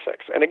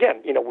forensics. And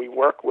again, we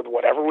work with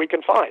whatever we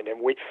can find,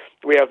 and we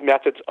have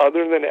methods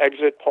other than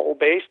exit poll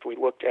based. We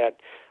looked at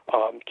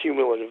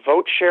cumulative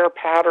vote share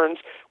patterns.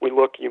 We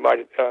look, you might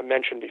have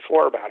mentioned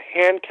before, about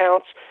hand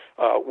counts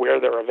where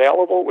they're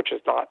available, which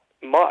is not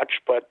much,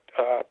 but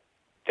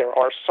there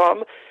are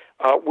some.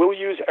 We'll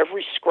use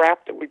every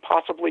scrap that we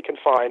possibly can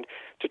find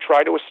to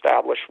try to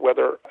establish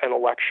whether an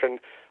election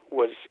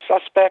was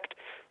suspect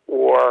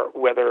or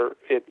whether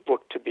it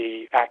looked to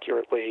be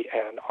accurately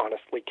and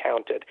honestly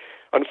counted.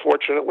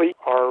 Unfortunately,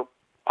 our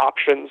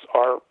options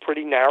are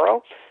pretty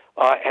narrow,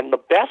 and the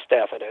best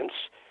evidence,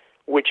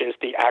 which is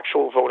the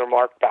actual voter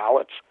marked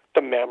ballots,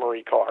 the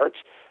memory cards,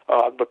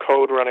 the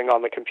code running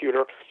on the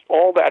computer,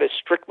 all that is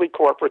strictly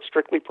corporate,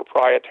 strictly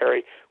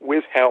proprietary,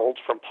 withheld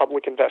from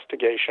public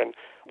investigation,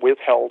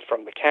 withheld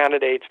from the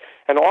candidates,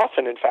 and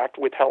often, in fact,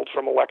 withheld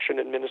from election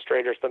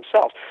administrators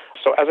themselves.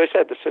 So, as I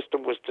said, the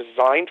system was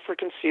designed for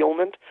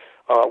concealment.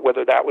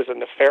 Whether that was a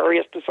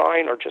nefarious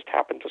design or just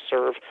happened to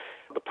serve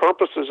the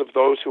purposes of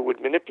those who would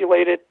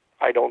manipulate it,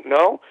 I don't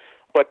know.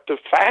 But the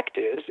fact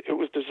is, it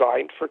was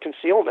designed for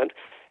concealment,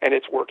 and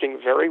it's working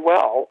very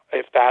well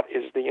if that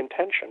is the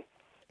intention.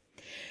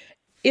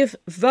 If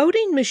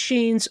voting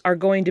machines are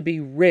going to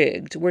be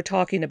rigged, we're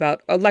talking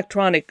about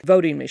electronic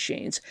voting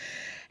machines,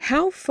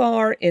 how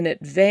far in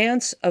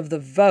advance of the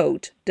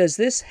vote does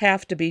this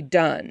have to be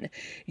done?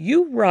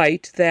 You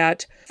write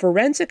that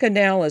forensic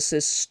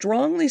analysis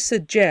strongly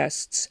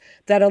suggests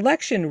that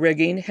election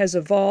rigging has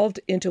evolved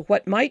into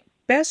what might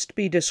best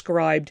be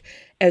described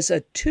as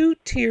a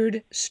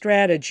two-tiered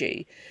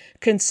strategy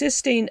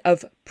consisting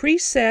of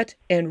preset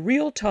and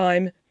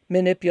real-time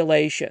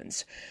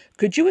manipulations.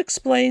 Could you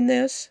explain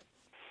this?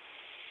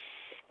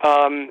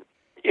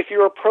 If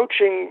you're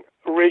approaching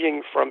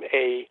rigging from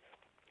a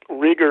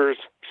rigger's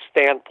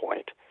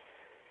standpoint,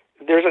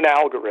 there's an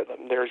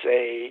algorithm. There's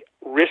a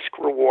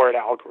risk-reward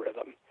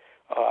algorithm.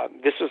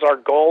 This is our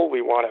goal.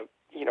 We want to,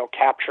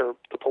 capture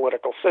the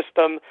political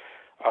system.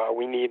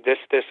 We need this,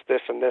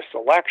 and this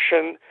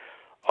election.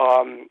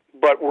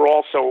 But we're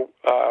also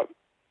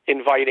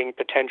inviting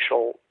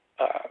potential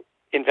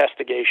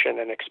investigation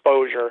and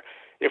exposure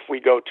if we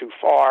go too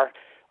far,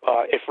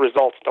 if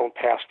results don't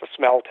pass the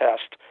smell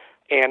test.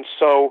 And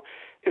so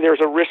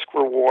there's a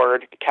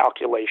risk-reward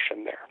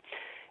calculation there.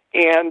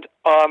 And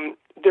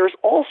there's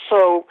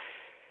also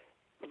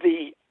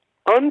the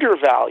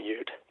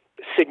undervalued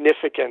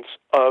significance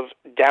of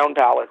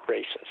down-ballot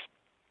races,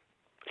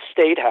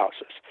 state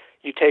houses.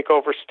 You take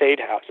over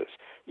state houses.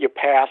 You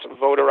pass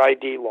voter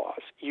ID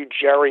laws. You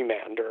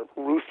gerrymander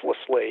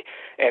ruthlessly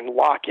and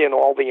lock in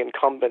all the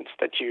incumbents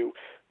that you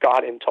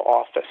got into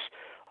office.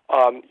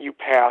 You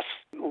pass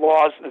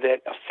laws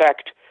that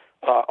affect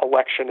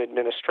election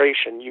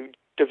administration. You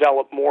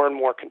develop more and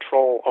more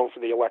control over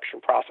the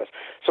election process.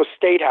 So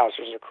state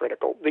houses are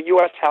critical. The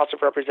U.S. House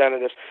of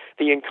Representatives,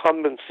 the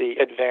incumbency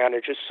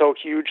advantage is so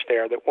huge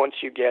there that once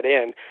you get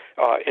in,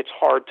 it's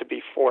hard to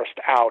be forced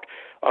out.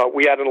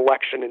 We had an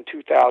election in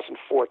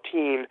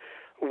 2014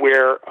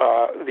 where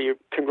the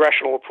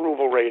congressional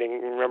approval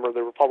rating, remember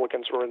the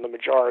Republicans were in the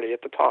majority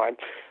at the time,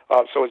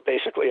 so it's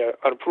basically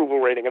an approval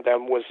rating of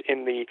them was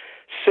in the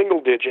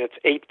single digits,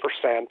 8%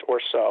 or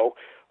so,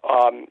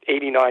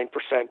 89%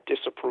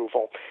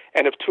 disapproval.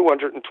 And of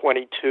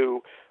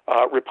 222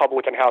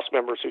 Republican House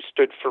members who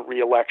stood for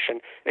re-election,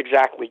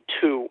 exactly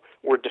 2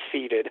 were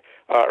defeated,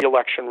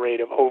 re-election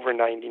rate of over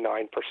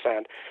 99%.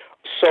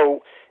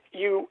 So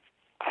you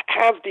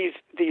have these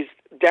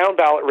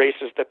down-ballot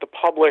races that the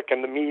public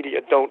and the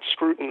media don't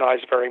scrutinize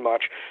very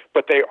much,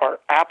 but they are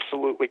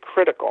absolutely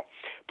critical.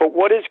 But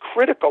what is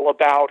critical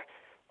about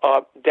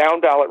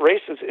down-ballot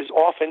races is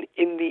often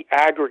in the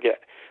aggregate,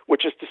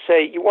 which is to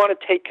say you want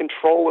to take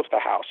control of the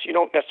House. You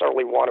don't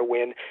necessarily want to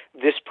win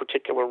this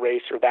particular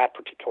race or that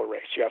particular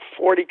race. You have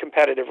 40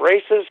 competitive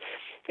races.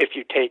 If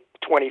you take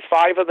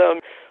 25 of them,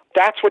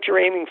 that's what you're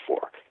aiming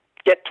for.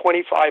 Get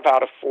 25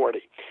 out of 40.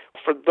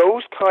 For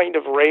those kind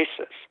of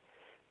races,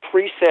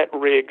 preset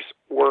rigs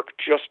work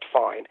just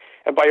fine.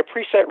 And by a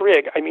preset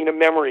rig, I mean a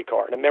memory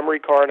card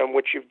on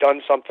which you've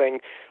done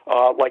something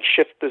like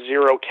shift the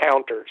zero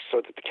counters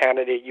so that the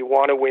candidate you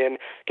want to win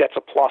gets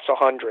a plus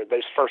 100.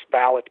 This first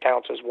ballot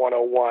counts as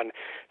 101.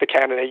 The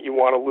candidate you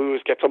want to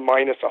lose gets a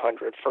minus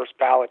 100. First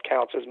ballot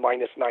counts as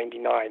minus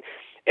 99.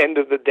 End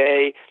of the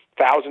day,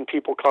 1,000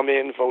 people come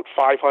in, vote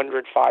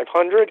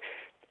 500.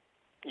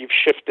 you've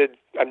shifted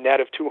a net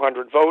of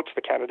 200 votes.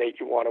 The candidate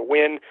you want to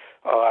win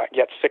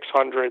gets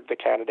 600. The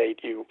candidate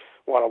you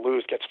want to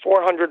lose gets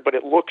 400, but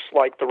it looks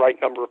like the right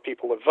number of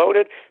people have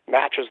voted,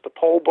 matches the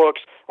poll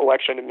books.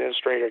 Election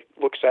administrator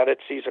looks at it,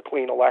 sees a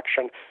clean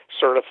election,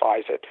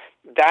 certifies it.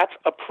 That's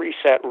a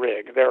preset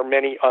rig. There are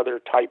many other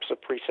types of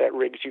preset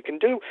rigs you can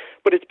do,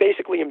 but it's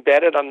basically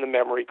embedded on the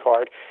memory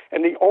card.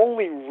 And the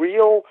only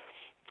real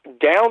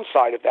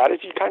downside of that is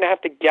you kind of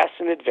have to guess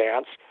in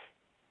advance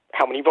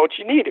how many votes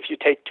you need. If you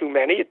take too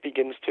many, it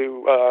begins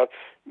to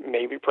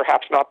maybe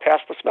perhaps not pass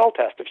the smell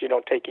test. If you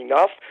don't take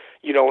enough,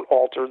 you don't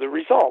alter the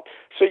result.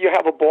 So you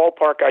have a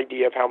ballpark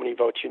idea of how many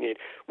votes you need.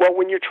 Well,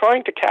 when you're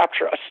trying to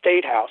capture a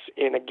state house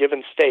in a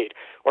given state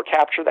or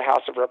capture the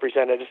House of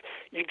Representatives,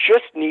 you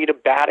just need a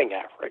batting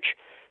average.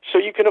 So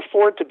you can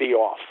afford to be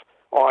off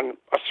on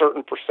a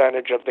certain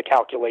percentage of the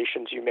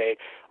calculations you made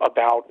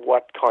about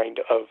what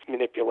kind of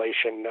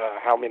manipulation,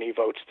 how many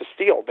votes to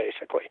steal,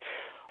 basically.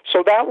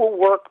 So that will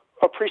work.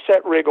 A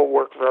preset rig will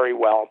work very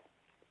well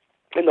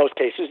in those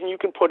cases, and you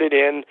can put it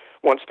in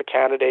once the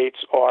candidates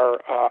are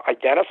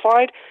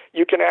identified.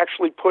 You can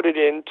actually put it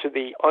into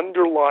the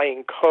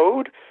underlying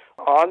code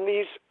on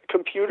these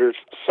computers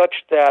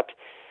such that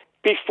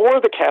before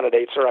the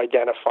candidates are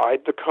identified,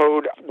 the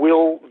code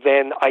will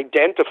then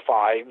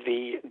identify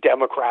the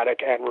Democratic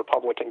and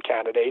Republican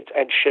candidates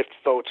and shift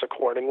votes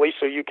accordingly.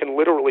 So you can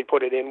literally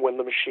put it in when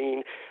the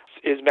machine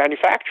is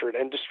manufactured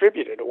and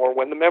distributed, or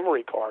when the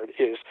memory card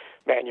is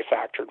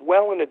manufactured,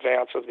 well in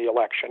advance of the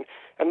election.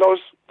 And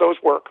those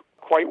work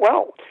quite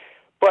well.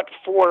 But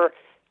for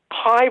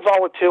high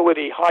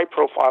volatility, high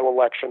profile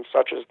elections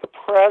such as the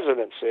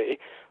presidency,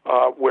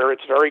 where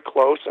it's very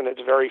close and it's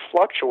very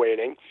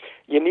fluctuating,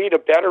 you need a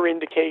better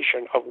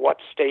indication of what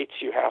states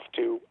you have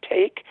to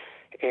take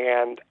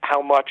and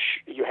how much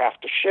you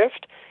have to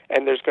shift,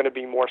 and there's going to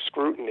be more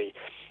scrutiny.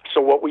 So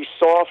what we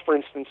saw, for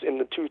instance, in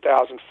the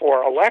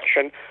 2004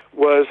 election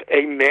was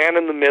a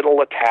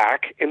man-in-the-middle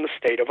attack in the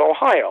state of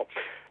Ohio.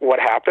 What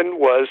happened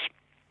was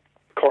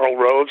Karl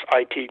Rove's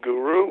IT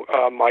guru,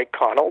 Mike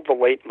Connell, the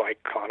late Mike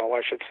Connell,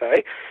 I should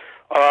say,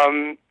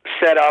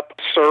 set up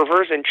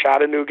servers in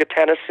Chattanooga,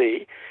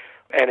 Tennessee.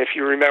 And if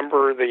you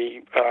remember,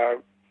 the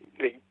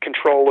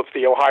control of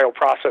the Ohio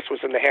process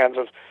was in the hands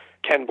of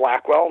Ken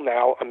Blackwell,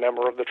 now a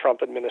member of the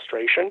Trump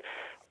administration.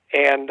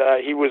 And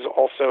he was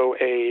also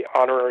a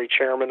honorary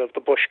chairman of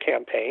the Bush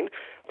campaign.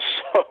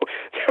 So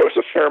there was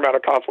a fair amount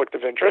of conflict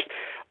of interest.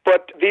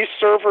 But these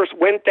servers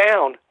went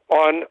down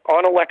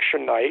on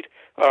election night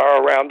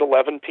around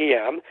 11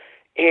 p.m.,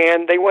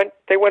 and they went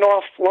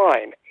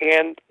offline,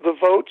 and the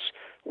votes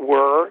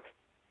were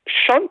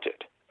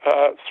shunted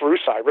through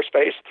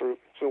cyberspace, through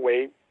the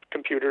way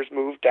computers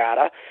move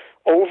data,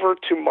 over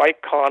to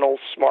Mike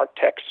Connell's smart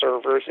tech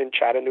servers in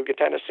Chattanooga,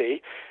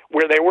 Tennessee,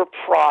 where they were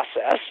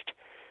processed,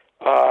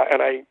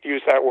 and I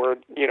use that word,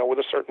 with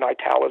a certain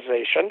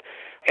italicization,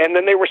 and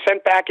then they were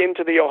sent back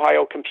into the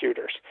Ohio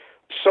computers.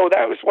 So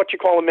that was what you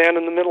call a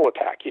man-in-the-middle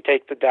attack. You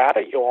take the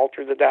data, you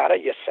alter the data,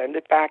 you send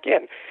it back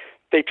in.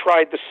 They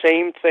tried the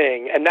same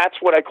thing, and that's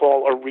what I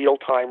call a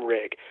real-time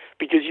rig,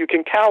 because you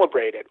can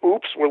calibrate it.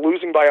 Oops, we're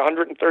losing by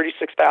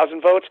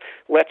 136,000 votes.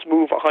 Let's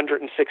move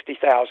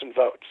 160,000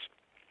 votes.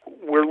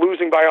 We're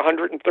losing by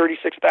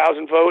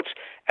 136,000 votes,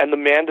 and the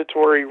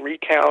mandatory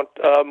recount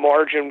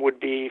margin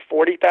would be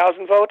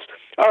 40,000 votes.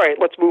 All right,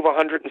 let's move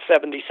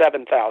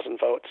 177,000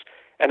 votes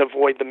and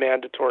avoid the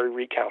mandatory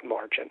recount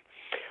margin.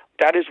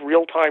 That is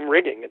real-time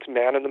rigging. It's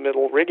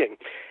man-in-the-middle rigging.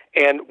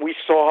 And we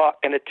saw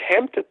an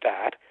attempt at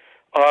that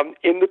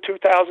in the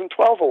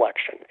 2012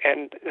 election.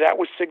 And that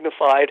was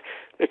signified,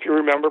 if you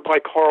remember, by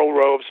Karl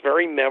Rove's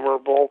very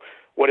memorable,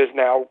 what is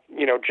now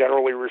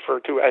generally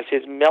referred to as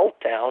his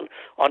meltdown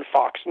on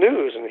Fox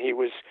News. And he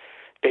was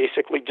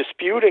basically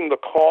disputing the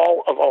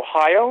call of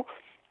Ohio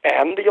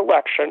and the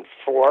election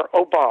for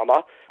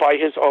Obama by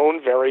his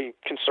own very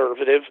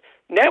conservative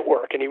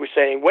network. And he was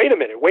saying, wait a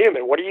minute,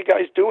 what are you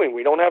guys doing?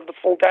 We don't have the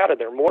full data.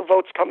 There are more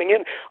votes coming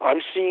in.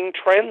 I'm seeing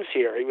trends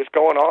here. He was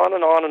going on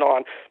and on and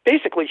on,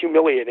 basically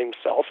humiliating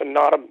himself, and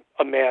not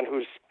a man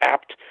who's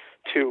apt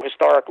to,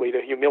 historically, to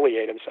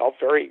humiliate himself.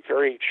 Very,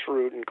 very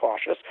shrewd and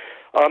cautious.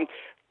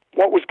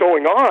 What was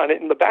going on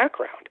in the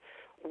background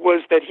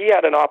was that he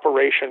had an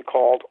operation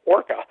called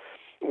Orca,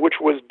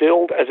 which was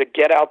billed as a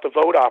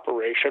get-out-the-vote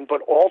operation,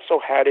 but also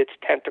had its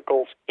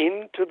tentacles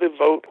into the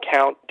vote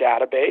count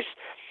database.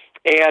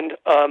 And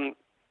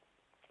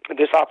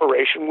this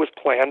operation was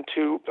planned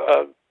to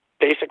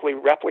basically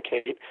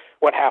replicate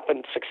what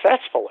happened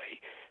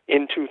successfully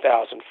in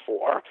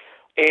 2004.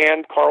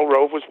 And Karl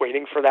Rove was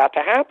waiting for that to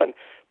happen.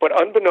 But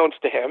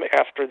unbeknownst to him,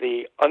 after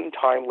the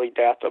untimely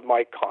death of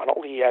Mike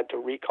Connell, he had to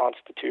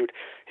reconstitute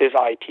his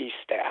IT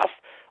staff,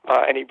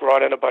 and he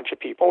brought in a bunch of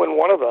people, and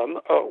one of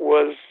them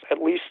was,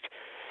 at least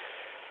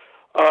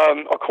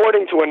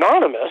according to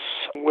Anonymous,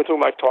 with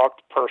whom I've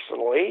talked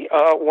personally,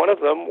 one of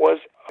them was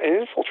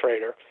an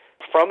infiltrator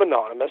from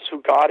Anonymous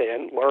who got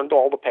in, learned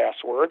all the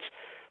passwords,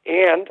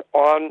 and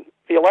on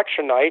the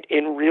election night,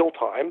 in real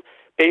time,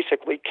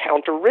 basically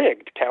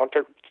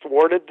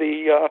thwarted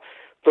the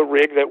the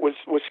rig that was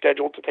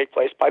scheduled to take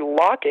place by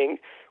locking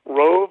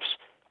Rove's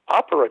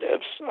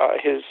operatives,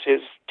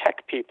 his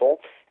tech people,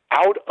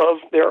 out of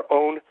their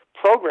own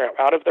program,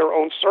 out of their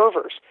own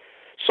servers.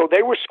 So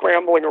they were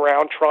scrambling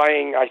around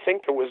trying, I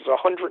think it was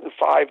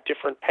 105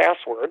 different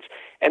passwords,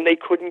 and they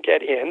couldn't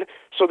get in,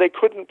 so they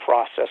couldn't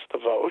process the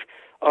vote.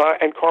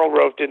 And Karl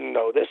Rove didn't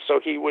know this, so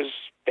he was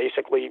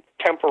basically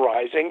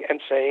temporizing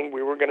and saying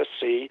we were going to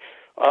see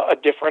a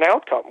different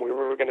outcome. We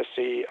were going to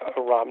see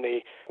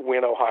Romney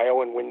win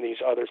Ohio and win these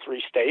other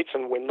 3 states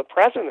and win the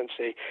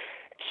presidency.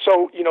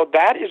 So,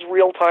 that is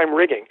real-time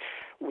rigging.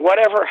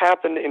 Whatever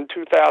happened in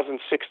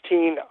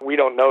 2016, we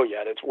don't know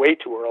yet. It's way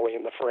too early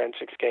in the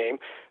forensics game,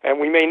 and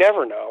we may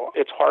never know.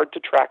 It's hard to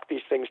track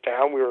these things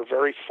down. We were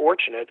very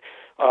fortunate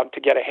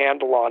to get a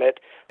handle on it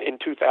in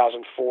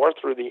 2004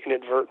 through the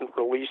inadvertent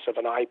release of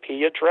an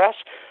IP address,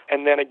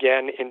 and then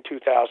again in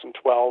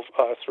 2012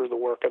 through the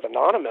work of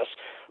Anonymous.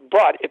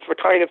 But it's the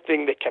kind of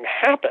thing that can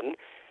happen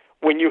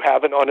when you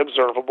have an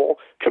unobservable,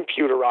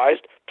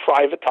 computerized,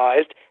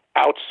 privatized,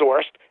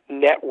 outsourced,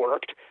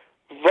 networked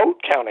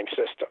vote counting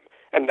system.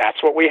 And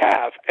that's what we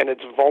have. And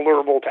it's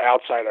vulnerable to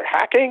outsider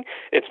hacking.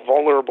 It's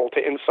vulnerable to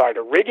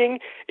insider rigging.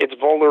 It's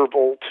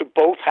vulnerable to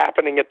both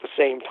happening at the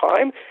same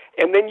time.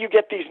 And then you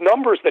get these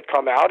numbers that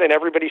come out and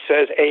everybody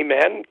says,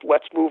 amen,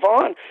 let's move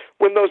on,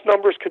 when those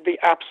numbers could be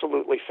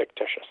absolutely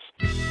fictitious.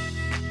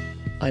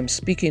 I'm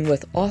speaking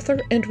with author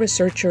and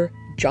researcher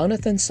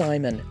Jonathan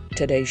Simon.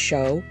 Today's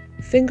show,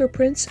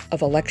 Fingerprints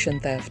of Election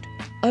Theft.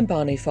 I'm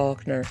Bonnie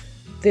Faulkner.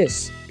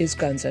 This is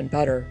Guns and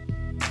Butter.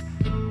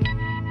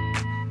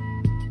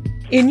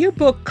 In your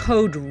book,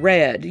 Code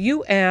Red,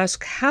 you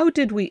ask, how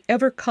did we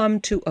ever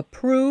come to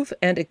approve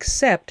and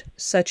accept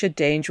such a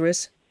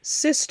dangerous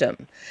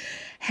system?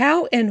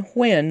 How and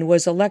when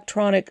was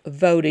electronic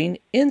voting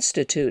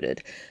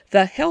instituted?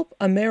 The Help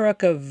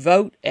America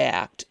Vote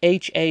Act,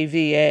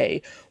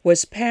 HAVA,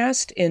 was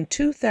passed in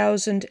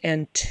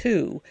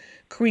 2002,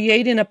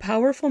 creating a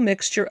powerful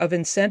mixture of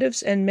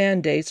incentives and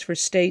mandates for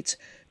states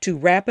to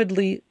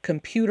rapidly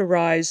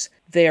computerize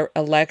their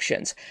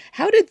elections.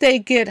 How did they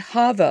get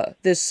HAVA,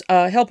 this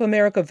Help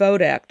America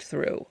Vote Act,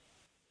 through?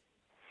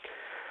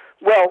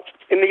 Well,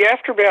 in the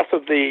aftermath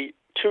of the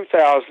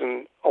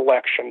 2000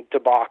 election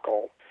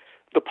debacle,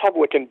 the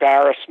public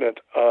embarrassment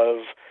of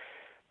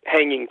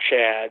hanging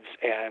chads,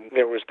 and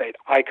there was that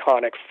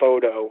iconic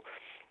photo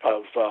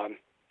of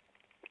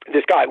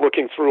this guy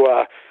looking through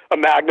a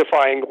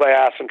magnifying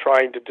glass and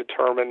trying to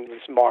determine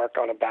his mark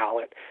on a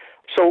ballot.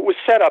 So it was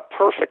set up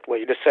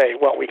perfectly to say,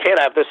 well, we can't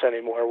have this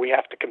anymore. We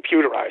have to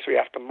computerize. We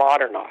have to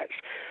modernize.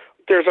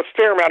 There's a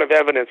fair amount of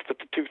evidence that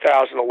the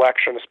 2000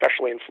 election,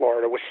 especially in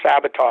Florida, was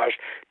sabotaged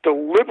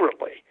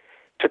deliberately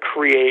to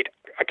create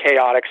a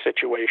chaotic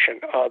situation.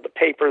 The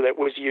paper that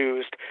was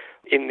used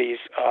in these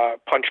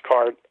punch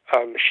card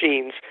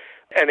machines,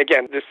 and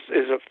again, this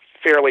is a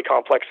fairly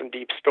complex and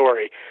deep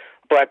story,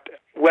 but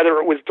whether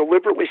it was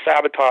deliberately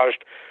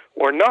sabotaged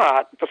or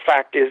not, the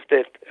fact is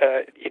that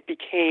it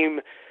became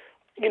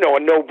a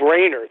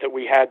no-brainer that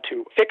we had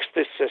to fix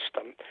this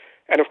system.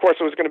 And of course,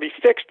 it was going to be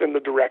fixed in the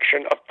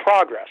direction of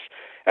progress.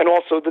 And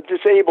also the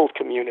disabled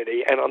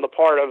community, and on the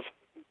part of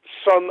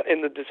some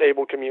in the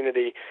disabled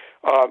community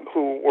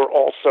who were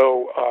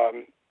also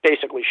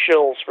basically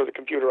shills for the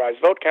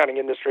computerized vote counting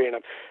industry, and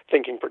I'm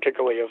thinking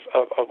particularly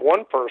of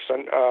one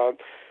person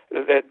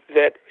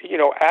that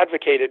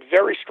advocated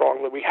very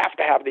strongly, we have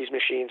to have these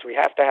machines, we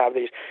have to have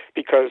these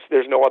because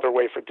there's no other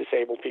way for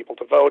disabled people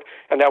to vote,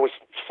 and that was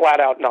flat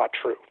out not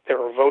true.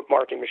 There are vote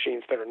marking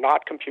machines that are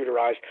not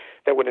computerized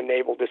that would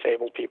enable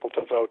disabled people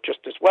to vote just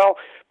as well,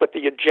 but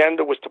the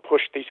agenda was to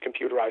push these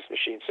computerized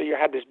machines. So you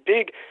had this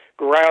big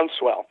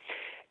groundswell,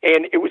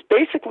 and it was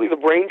basically the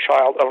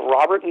brainchild of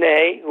Robert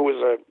Ney, who was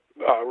a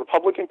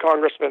Republican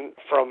congressman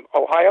from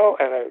Ohio,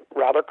 and a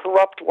rather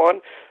corrupt one.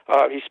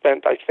 He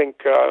spent, I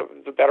think,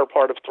 the better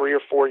part of 3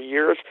 or 4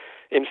 years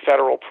in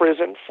federal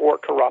prison for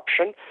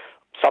corruption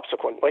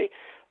subsequently.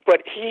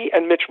 But he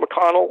and Mitch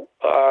McConnell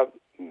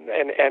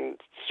and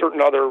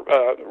certain other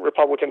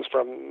Republicans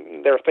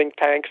from their think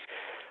tanks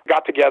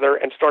got together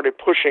and started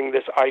pushing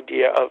this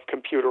idea of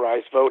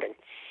computerized voting.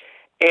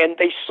 And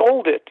they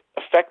sold it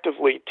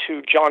effectively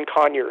to John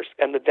Conyers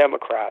and the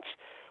Democrats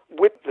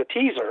with the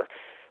teaser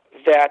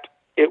that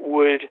it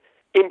would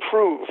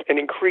improve and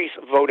increase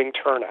voting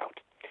turnout.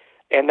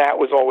 And that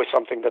was always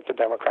something that the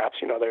Democrats,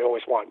 they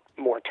always want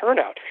more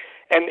turnout.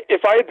 And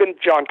if I had been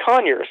John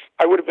Conyers,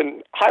 I would have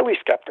been highly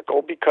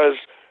skeptical because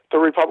the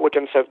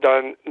Republicans have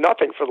done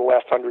nothing for the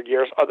last 100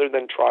 years other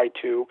than try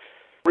to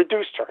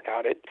reduce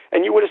turnout.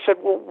 And you would have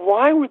said, well,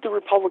 why would the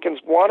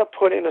Republicans want to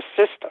put in a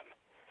system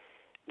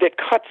that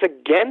cuts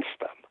against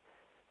them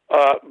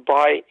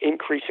by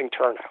increasing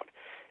turnout?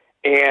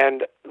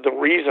 And the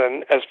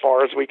reason, as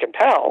far as we can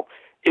tell,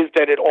 is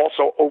that it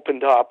also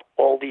opened up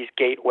all these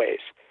gateways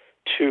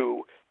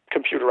to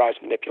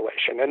computerized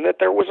manipulation, and that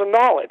there was a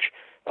knowledge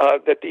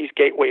that these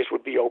gateways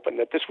would be open,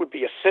 that this would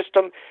be a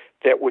system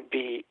that would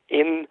be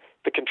in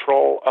the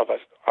control of a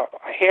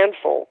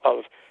handful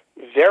of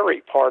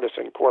very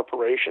partisan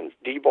corporations,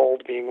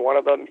 Diebold being one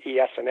of them,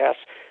 ES&S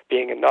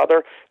being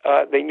another.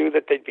 They knew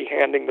that they'd be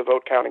handing the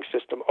vote counting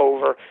system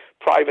over,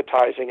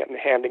 privatizing it, and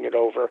handing it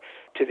over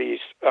to these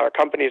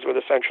companies with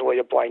essentially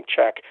a blank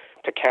check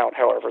to count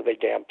however they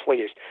damn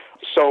pleased.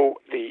 So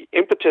the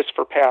impetus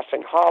for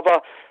passing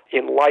HAVA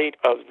in light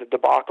of the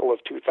debacle of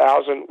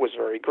 2000 was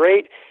very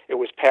great. It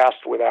was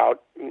passed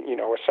without,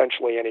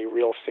 essentially any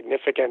real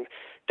significant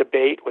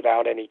debate,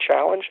 without any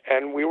challenge,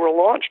 and we were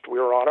launched. We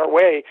were on our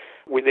way.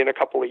 Within a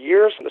couple of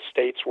years, the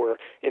states were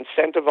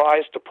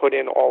incentivized to put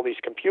in all these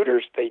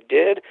computers. They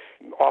did,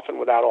 often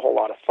without a whole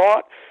lot of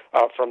thought,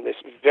 from this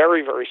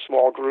very, very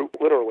small group,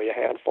 literally a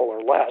handful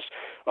or less,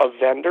 of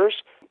vendors.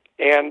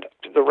 And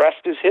the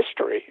rest is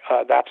history.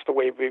 That's the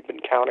way we've been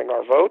counting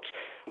our votes.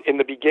 In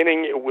the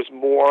beginning, it was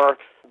more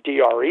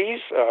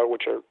DREs,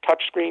 which are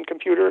touchscreen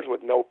computers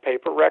with no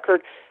paper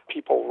record.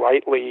 People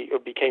rightly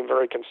became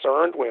very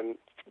concerned when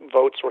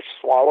votes were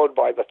swallowed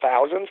by the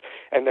thousands,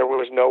 and there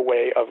was no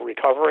way of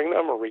recovering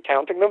them or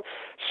recounting them.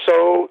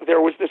 So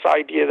there was this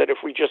idea that if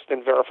we just,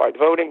 and verified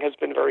voting has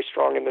been very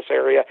strong in this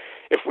area,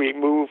 if we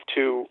move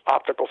to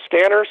optical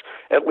scanners,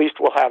 at least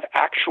we'll have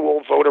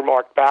actual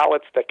voter-marked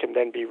ballots that can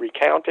then be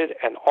recounted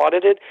and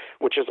audited,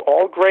 which is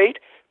all great,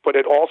 but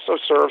it also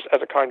serves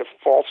as a kind of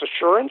false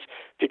assurance,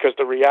 because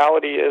the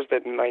reality is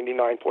that in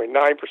 99.9%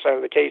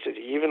 of the cases,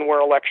 even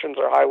where elections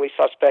are highly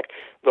suspect,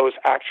 those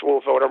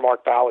actual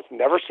voter-marked ballots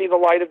never see the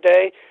light of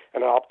day.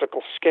 An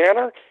optical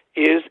scanner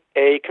is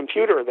a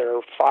computer. There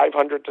are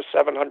 500 to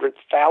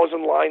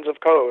 700,000 lines of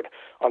code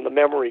on the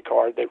memory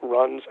card that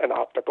runs an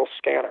optical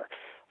scanner.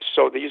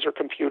 So these are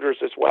computers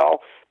as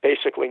well.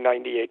 Basically,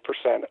 98%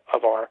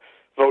 of our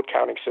vote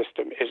counting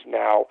system is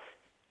now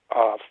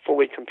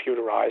fully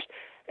computerized.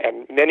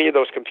 And many of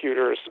those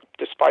computers,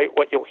 despite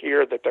what you'll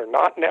hear that they're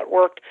not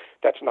networked,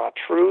 that's not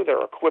true.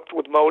 They're equipped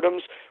with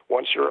modems.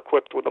 Once you're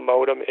equipped with a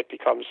modem, it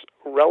becomes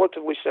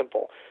relatively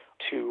simple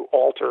to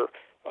alter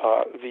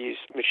these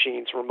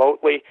machines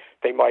remotely.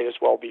 They might as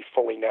well be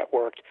fully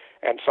networked.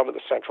 And some of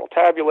the central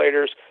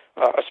tabulators,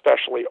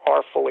 especially,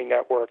 are fully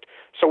networked.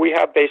 So we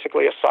have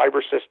basically a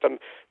cyber system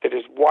that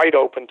is wide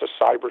open to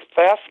cyber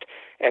theft,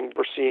 and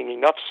we're seeing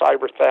enough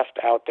cyber theft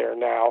out there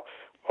now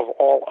of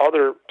all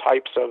other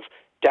types of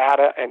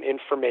data and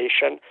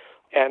information,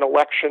 and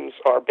elections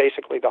are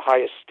basically the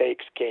highest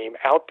stakes game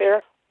out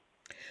there.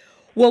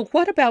 Well,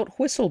 what about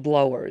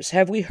whistleblowers?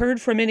 Have we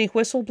heard from any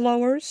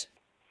whistleblowers?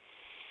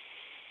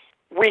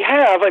 We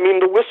have. I mean,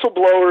 the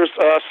whistleblowers,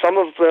 some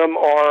of them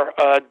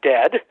are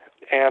dead,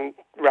 and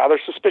rather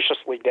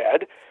suspiciously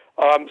dead.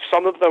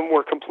 Some of them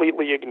were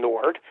completely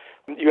ignored.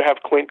 You have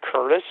Clint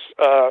Curtis,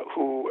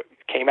 who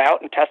came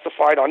out and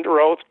testified under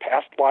oath,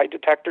 passed lie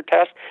detector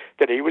test,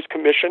 that he was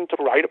commissioned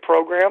to write a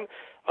program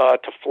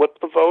to flip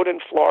the vote in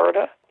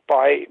Florida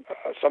by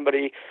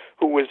somebody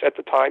who was at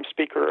the time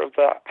Speaker of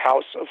the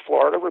House of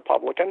Florida,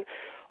 Republican.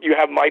 You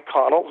have Mike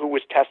Connell, who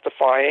was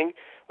testifying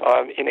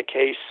in a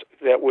case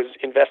that was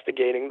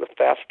investigating the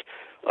theft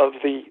of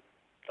the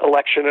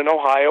election in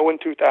Ohio in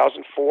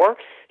 2004.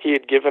 He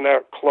had given a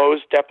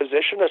closed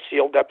deposition, a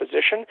sealed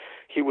deposition.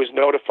 He was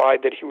notified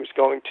that he was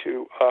going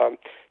to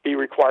be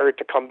required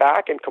to come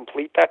back and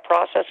complete that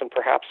process and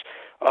perhaps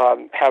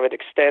have it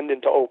extend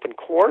into open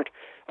court.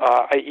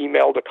 I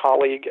emailed a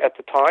colleague at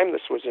the time,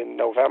 this was in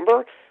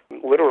November,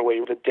 literally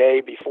the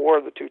day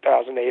before the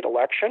 2008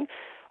 election.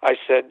 I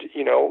said,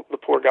 the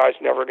poor guy's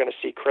never going to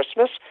see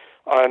Christmas.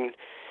 On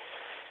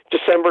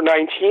December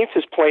 19th,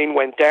 his plane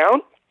went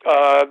down.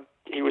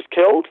 He was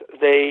killed.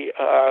 They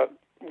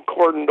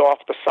cordoned off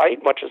the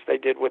site, much as they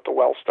did with the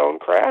Wellstone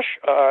crash.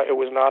 It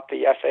was not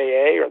the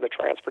FAA or the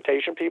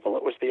transportation people.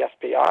 It was the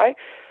FBI.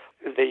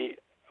 The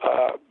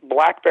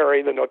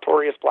BlackBerry, the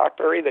notorious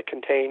BlackBerry that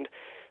contained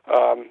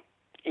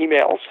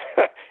emails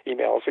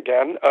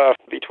again,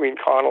 between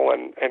Connell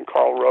and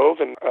Karl Rove,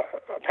 and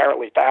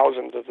apparently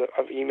thousands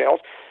of emails,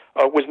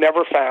 was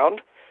never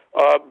found.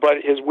 But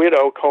his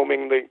widow,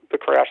 combing the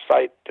crash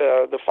site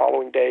the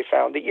following day,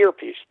 found the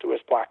earpiece to his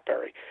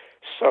BlackBerry.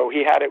 So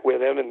he had it with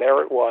him, and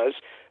there it was,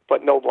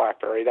 but no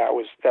BlackBerry.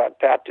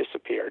 That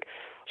disappeared.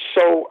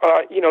 So,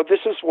 this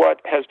is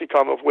what has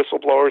become of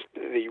whistleblowers.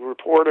 The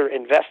reporter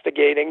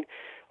investigating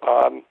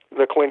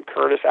the Clint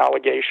Curtis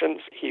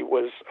allegations. He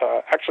was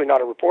actually not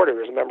a reporter. He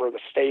was a member of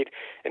the state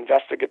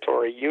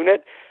investigatory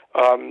unit.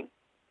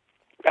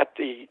 At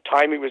the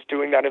time he was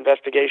doing that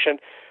investigation,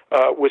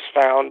 was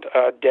found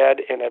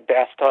dead in a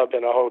bathtub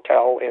in a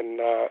hotel in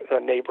a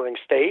neighboring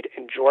state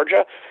in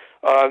Georgia.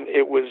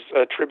 It was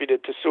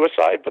attributed to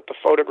suicide, but the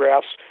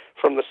photographs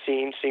from the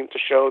scene seem to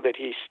show that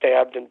he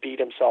stabbed and beat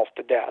himself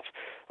to death.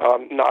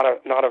 Not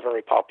a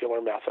very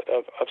popular method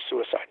of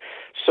suicide.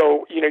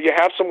 So, you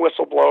have some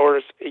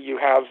whistleblowers. You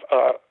have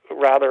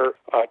rather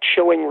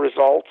chilling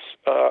results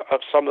of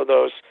some of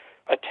those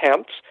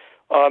attempts.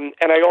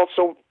 And I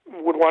also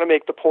would want to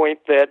make the point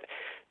that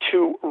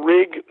to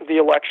rig the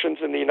elections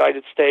in the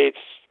United States,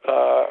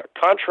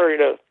 contrary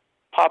to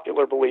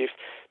popular belief,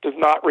 does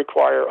not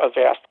require a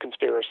vast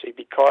conspiracy,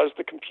 because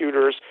the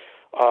computers,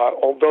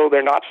 although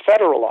they're not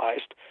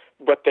federalized,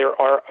 but there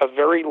are a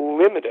very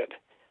limited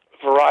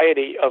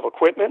variety of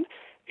equipment,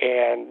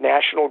 and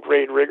national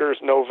grade riggers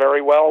know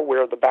very well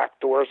where the back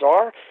doors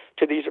are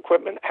to these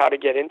equipment, how to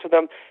get into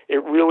them.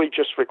 It really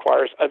just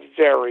requires a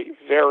very,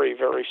 very,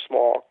 very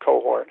small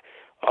cohort.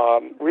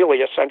 Really,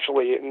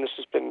 essentially, and this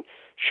has been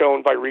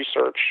shown by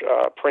research,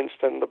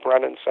 Princeton, the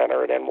Brennan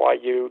Center at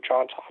NYU,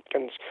 Johns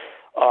Hopkins,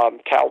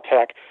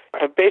 Caltech,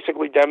 have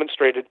basically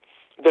demonstrated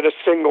that a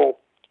single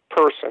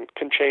person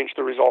can change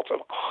the results of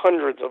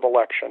hundreds of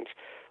elections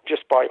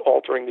just by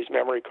altering these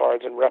memory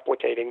cards and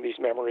replicating these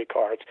memory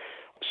cards.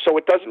 So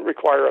it doesn't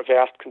require a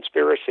vast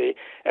conspiracy,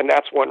 and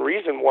that's one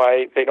reason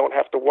why they don't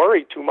have to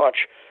worry too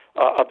much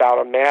about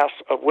a mass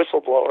of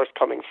whistleblowers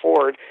coming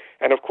forward.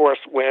 And of course,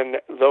 when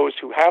those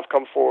who have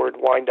come forward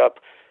wind up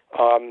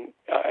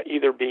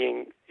either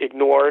being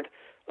ignored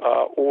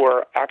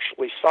or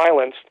actually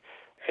silenced,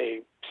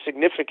 a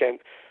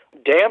significant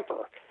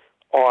damper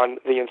on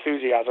the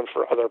enthusiasm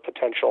for other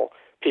potential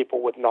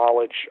people with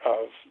knowledge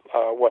of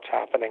what's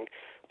happening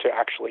to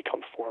actually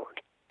come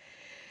forward.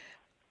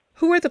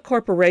 Who are the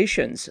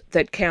corporations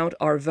that count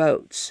our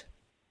votes?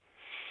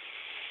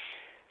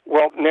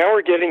 Well, now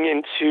we're getting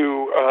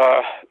into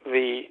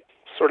the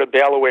sort of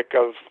bailiwick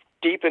of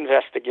deep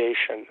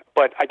investigation,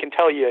 but I can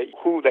tell you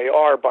who they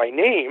are by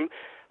name.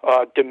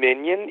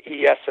 Dominion,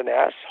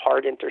 ES&S,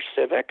 Hart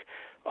Intercivic,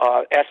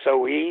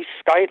 SOE,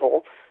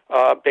 Skytle,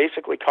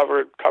 basically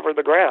cover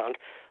the ground.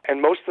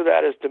 And most of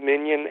that is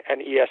Dominion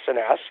and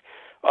ES&S.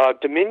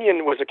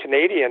 Dominion was a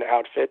Canadian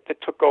outfit that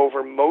took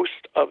over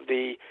most of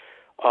the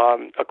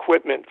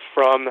equipment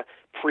from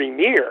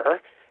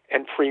Premier,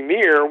 and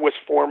Premier was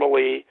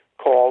formerly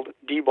called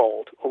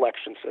Diebold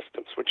Election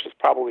Systems, which is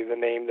probably the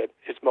name that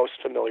is most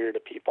familiar to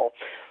people.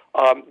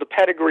 The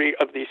pedigree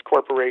of these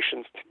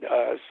corporations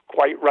is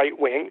quite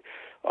right-wing.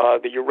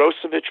 The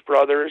Urosevich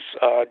brothers,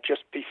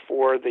 just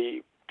before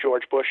the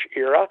George Bush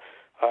era,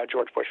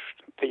 George Bush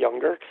the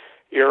Younger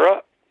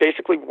era,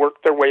 basically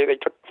worked their way, they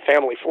took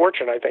family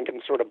fortune, I think,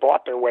 and sort of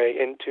bought their way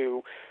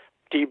into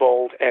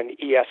Diebold and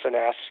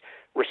ES&S,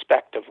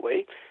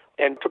 respectively,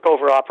 and took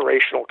over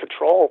operational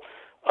control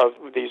of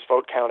these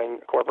vote-counting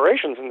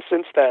corporations. And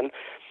since then,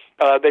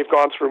 they've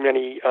gone through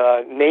many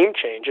name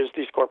changes,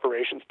 these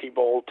corporations,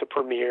 Diebold to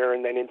Premier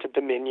and then into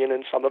Dominion,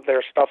 and some of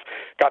their stuff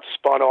got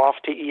spun off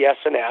to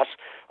ES&S.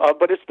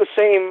 But it's the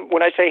same,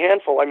 when I say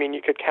handful, I mean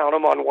you could count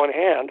them on one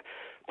hand,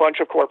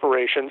 bunch of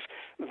corporations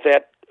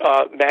that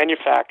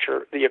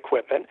manufacture the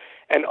equipment,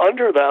 and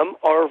under them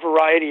are a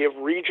variety of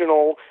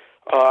regional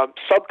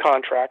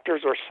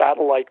subcontractors or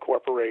satellite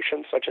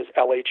corporations such as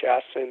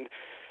LHS in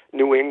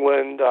New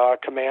England,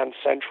 Command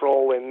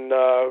Central in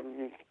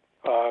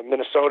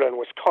Minnesota and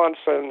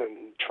Wisconsin,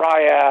 and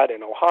Triad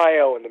in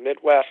Ohio and the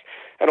Midwest,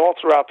 and all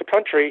throughout the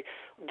country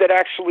that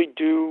actually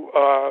do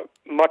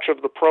much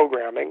of the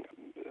programming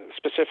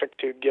specific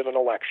to given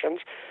elections.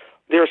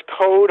 There's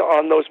code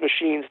on those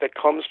machines that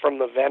comes from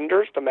the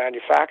vendors, the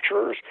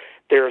manufacturers.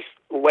 There's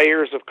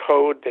layers of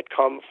code that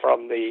come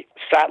from the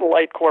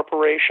satellite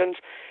corporations.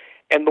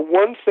 And the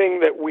one thing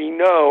that we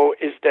know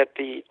is that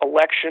the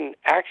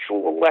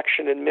actual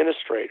election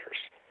administrators,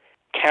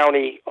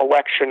 county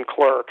election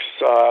clerks,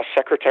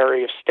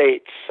 Secretary of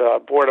States,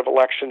 Board of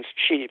Elections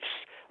chiefs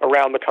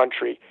around the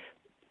country,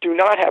 do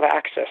not have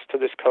access to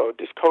this code.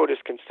 This code is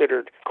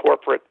considered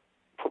corporate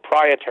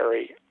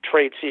proprietary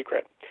trade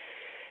secret.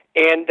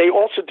 And they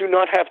also do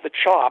not have the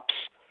chops,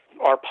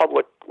 our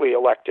publicly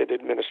elected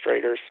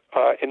administrators,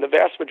 in the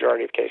vast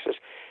majority of cases,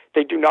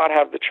 they do not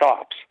have the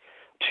chops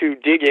to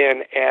dig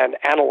in and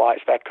analyze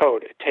that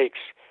code. It takes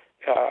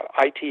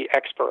IT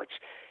experts,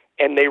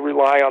 and they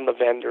rely on the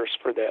vendors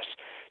for this.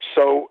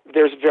 So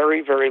there's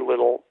very, very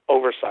little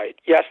oversight.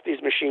 Yes,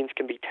 these machines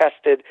can be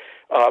tested,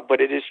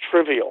 but it is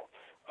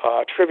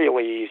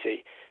trivially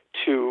easy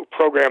to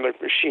program a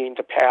machine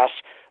to pass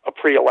a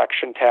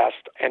pre-election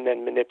test and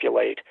then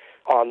manipulate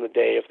on the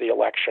day of the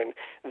election,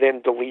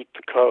 then delete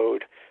the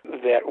code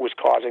that was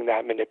causing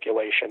that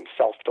manipulation,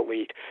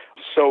 self-delete.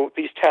 So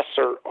these tests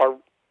are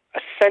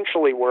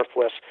essentially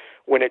worthless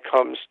when it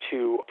comes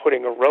to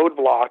putting a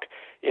roadblock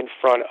in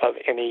front of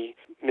any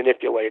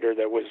manipulator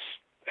that was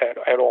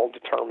at all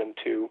determined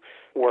to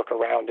work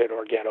around it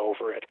or get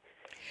over it.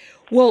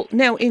 Well,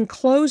 now, in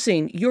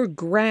closing, your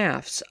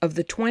graphs of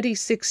the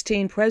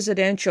 2016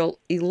 presidential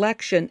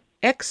election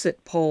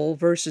exit poll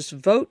versus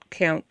vote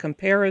count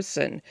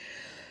comparison,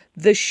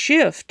 the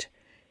shift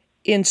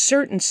in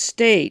certain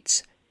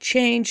states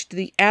changed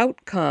the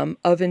outcome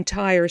of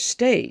entire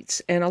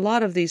states, and a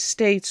lot of these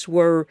states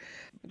were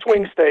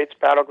swing states,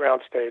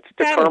 battleground states,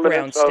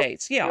 determinants of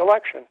the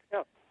election.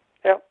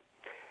 Yeah,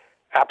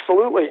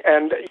 absolutely.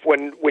 And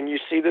when you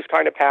see this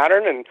kind of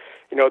pattern, and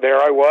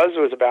there I was. It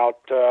was about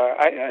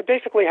I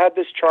basically had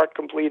this chart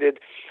completed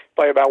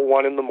by about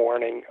 1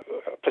 a.m.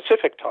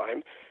 Pacific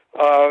time.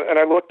 And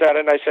I looked at it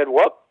and I said,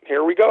 well,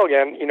 here we go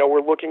again.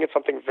 We're looking at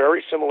something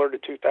very similar to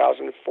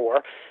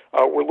 2004.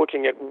 We're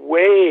looking at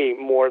way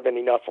more than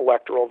enough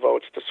electoral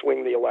votes to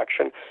swing the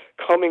election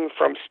coming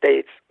from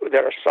states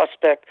that are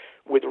suspect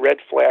with red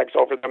flags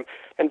over them.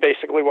 And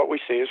basically what we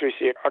see is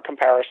a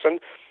comparison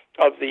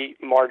of the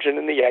margin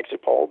in the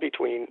exit poll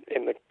between,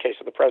 in the case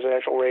of the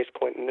presidential race,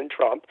 Clinton and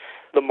Trump,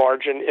 the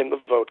margin in the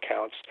vote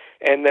counts,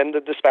 and then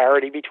the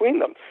disparity between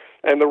them.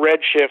 And the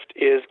redshift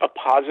is a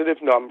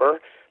positive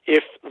number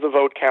if the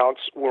vote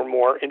counts were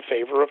more in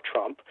favor of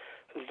Trump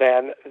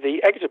than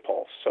the exit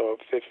polls. So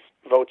if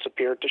votes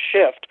appeared to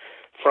shift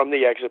from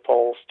the exit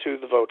polls to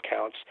the vote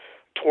counts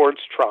towards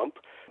Trump,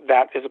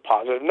 that is a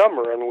positive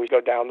number. And we go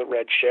down the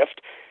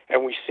redshift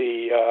and we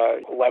see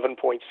 11.6%,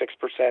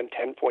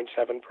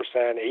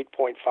 10.7%,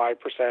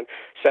 8.5%,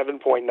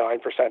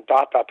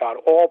 7.9%,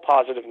 all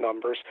positive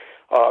numbers.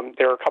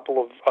 There are a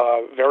couple of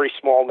very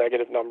small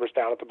negative numbers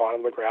down at the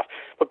bottom of the graph.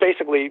 But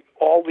basically,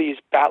 all these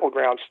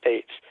battleground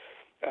states,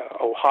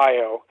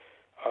 Ohio,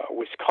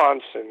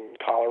 Wisconsin,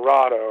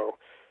 Colorado,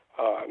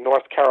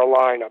 North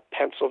Carolina,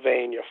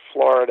 Pennsylvania,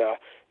 Florida,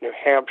 New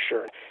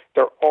Hampshire,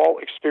 they're all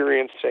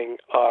experiencing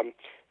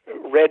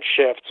red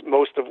shifts,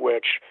 most of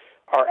which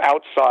are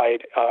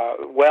outside,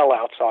 well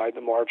outside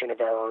the margin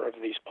of error of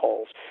these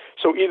polls.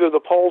 So either the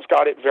polls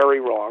got it very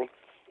wrong,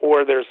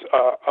 or there's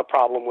a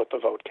problem with the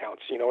vote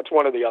counts. It's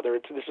one or the other.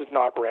 This is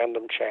not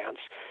random chance.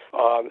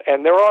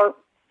 And there are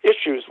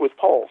issues with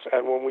polls,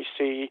 and when we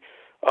see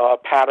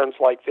patterns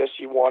like this,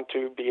 you want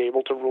to be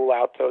able to rule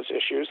out those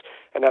issues,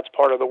 and that's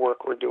part of the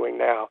work we're doing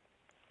now.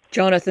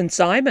 Jonathan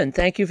Simon,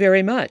 thank you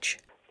very much.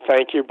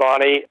 Thank you,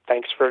 Bonnie.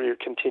 Thanks for your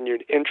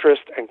continued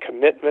interest and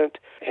commitment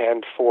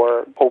and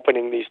for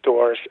opening these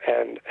doors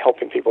and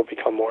helping people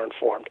become more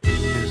informed.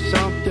 There's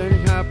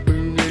something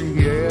happening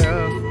here.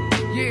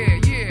 Yeah.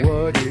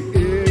 What it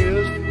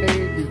is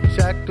ain't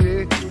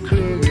exactly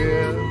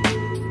clear.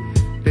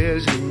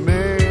 There's a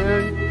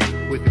man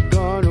with a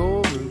gun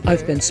over there.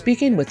 I've been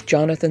speaking with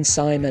Jonathan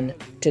Simon.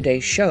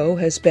 Today's show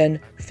has been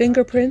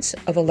Fingerprints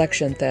of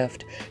Election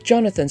Theft.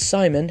 Jonathan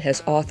Simon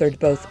has authored,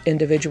 both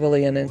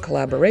individually and in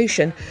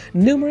collaboration,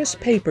 numerous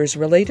papers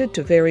related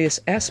to various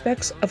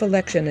aspects of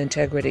election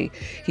integrity.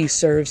 He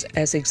serves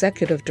as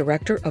Executive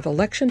Director of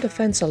Election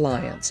Defense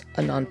Alliance,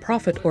 a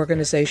nonprofit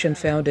organization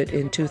founded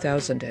in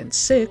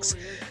 2006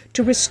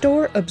 to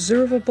restore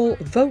observable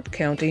vote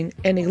counting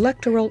and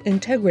electoral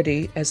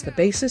integrity as the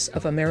basis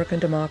of American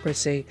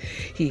democracy.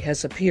 He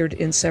has appeared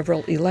in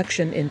several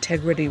election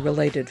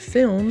integrity-related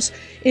films,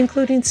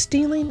 including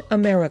Stealing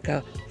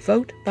America,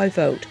 Vote by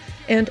Vote,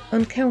 and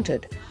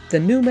Uncounted, The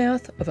New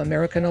Math of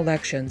American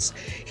Elections.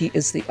 He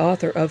is the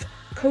author of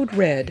Code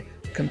Red,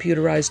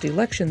 Computerized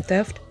Election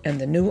Theft and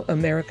the New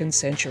American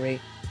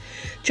Century.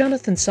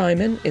 Jonathan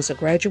Simon is a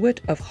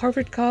graduate of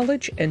Harvard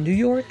College and New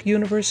York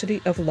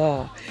University of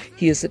Law.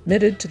 He is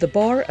admitted to the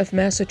Bar of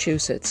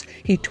Massachusetts.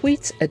 He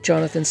tweets at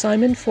Jonathan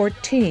Simon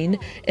 14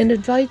 and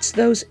invites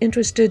those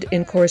interested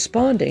in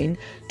corresponding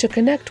to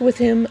connect with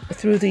him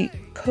through the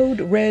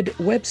Code Red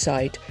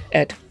website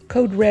at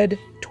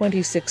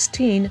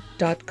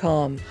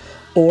codered2016.com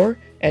or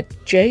at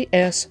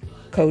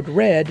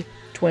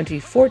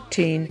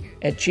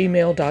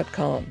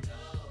jscodered2014@gmail.com.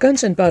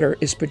 Guns and Butter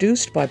is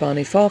produced by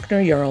Bonnie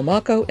Faulkner, Yarrow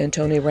Mako, and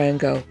Tony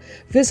Rango.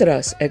 Visit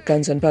us at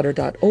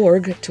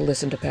gunsandbutter.org to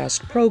listen to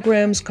past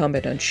programs,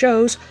 comment on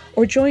shows,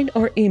 or join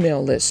our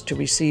email list to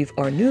receive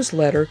our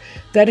newsletter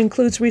that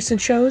includes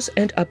recent shows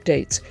and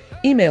updates.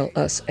 Email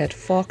us at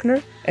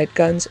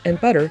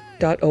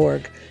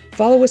faulkner@gunsandbutter.org.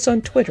 Follow us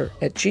on Twitter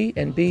at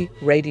GNB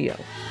Radio.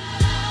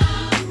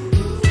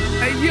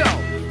 Hey yo,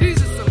 these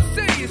are some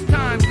serious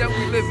times that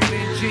we living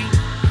in, G.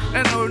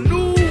 And a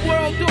new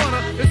world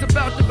order is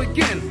about to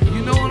begin.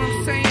 You know what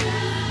I'm saying?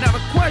 Now the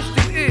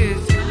question is,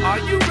 are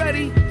you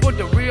ready for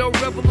the real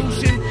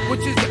revolution,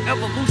 which is the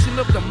evolution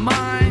of the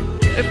mind?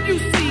 If you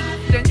seek,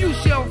 then you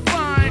shall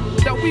find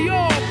that we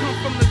all come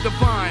from the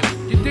divine.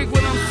 You dig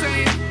what I'm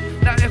saying?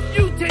 Now if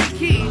you take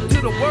heed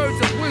to the words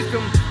of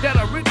wisdom that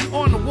are written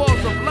on the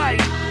walls of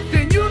life,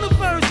 then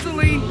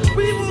universally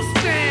we will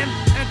stand,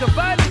 and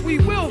divided we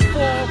will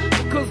fall,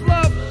 because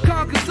love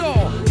conquers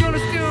all. You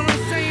understand what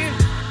I'm saying?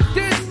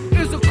 This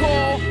is a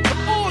call to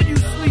all you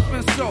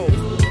sleeping souls.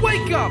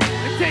 Wake up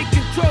and take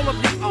control of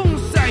your own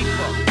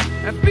cipher,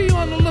 and be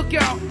on the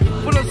lookout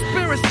for the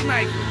spirit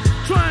snipers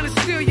trying to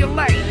steal your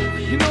light.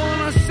 You know what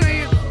I'm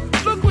saying?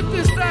 Look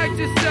within inside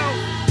yourself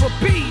for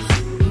peace.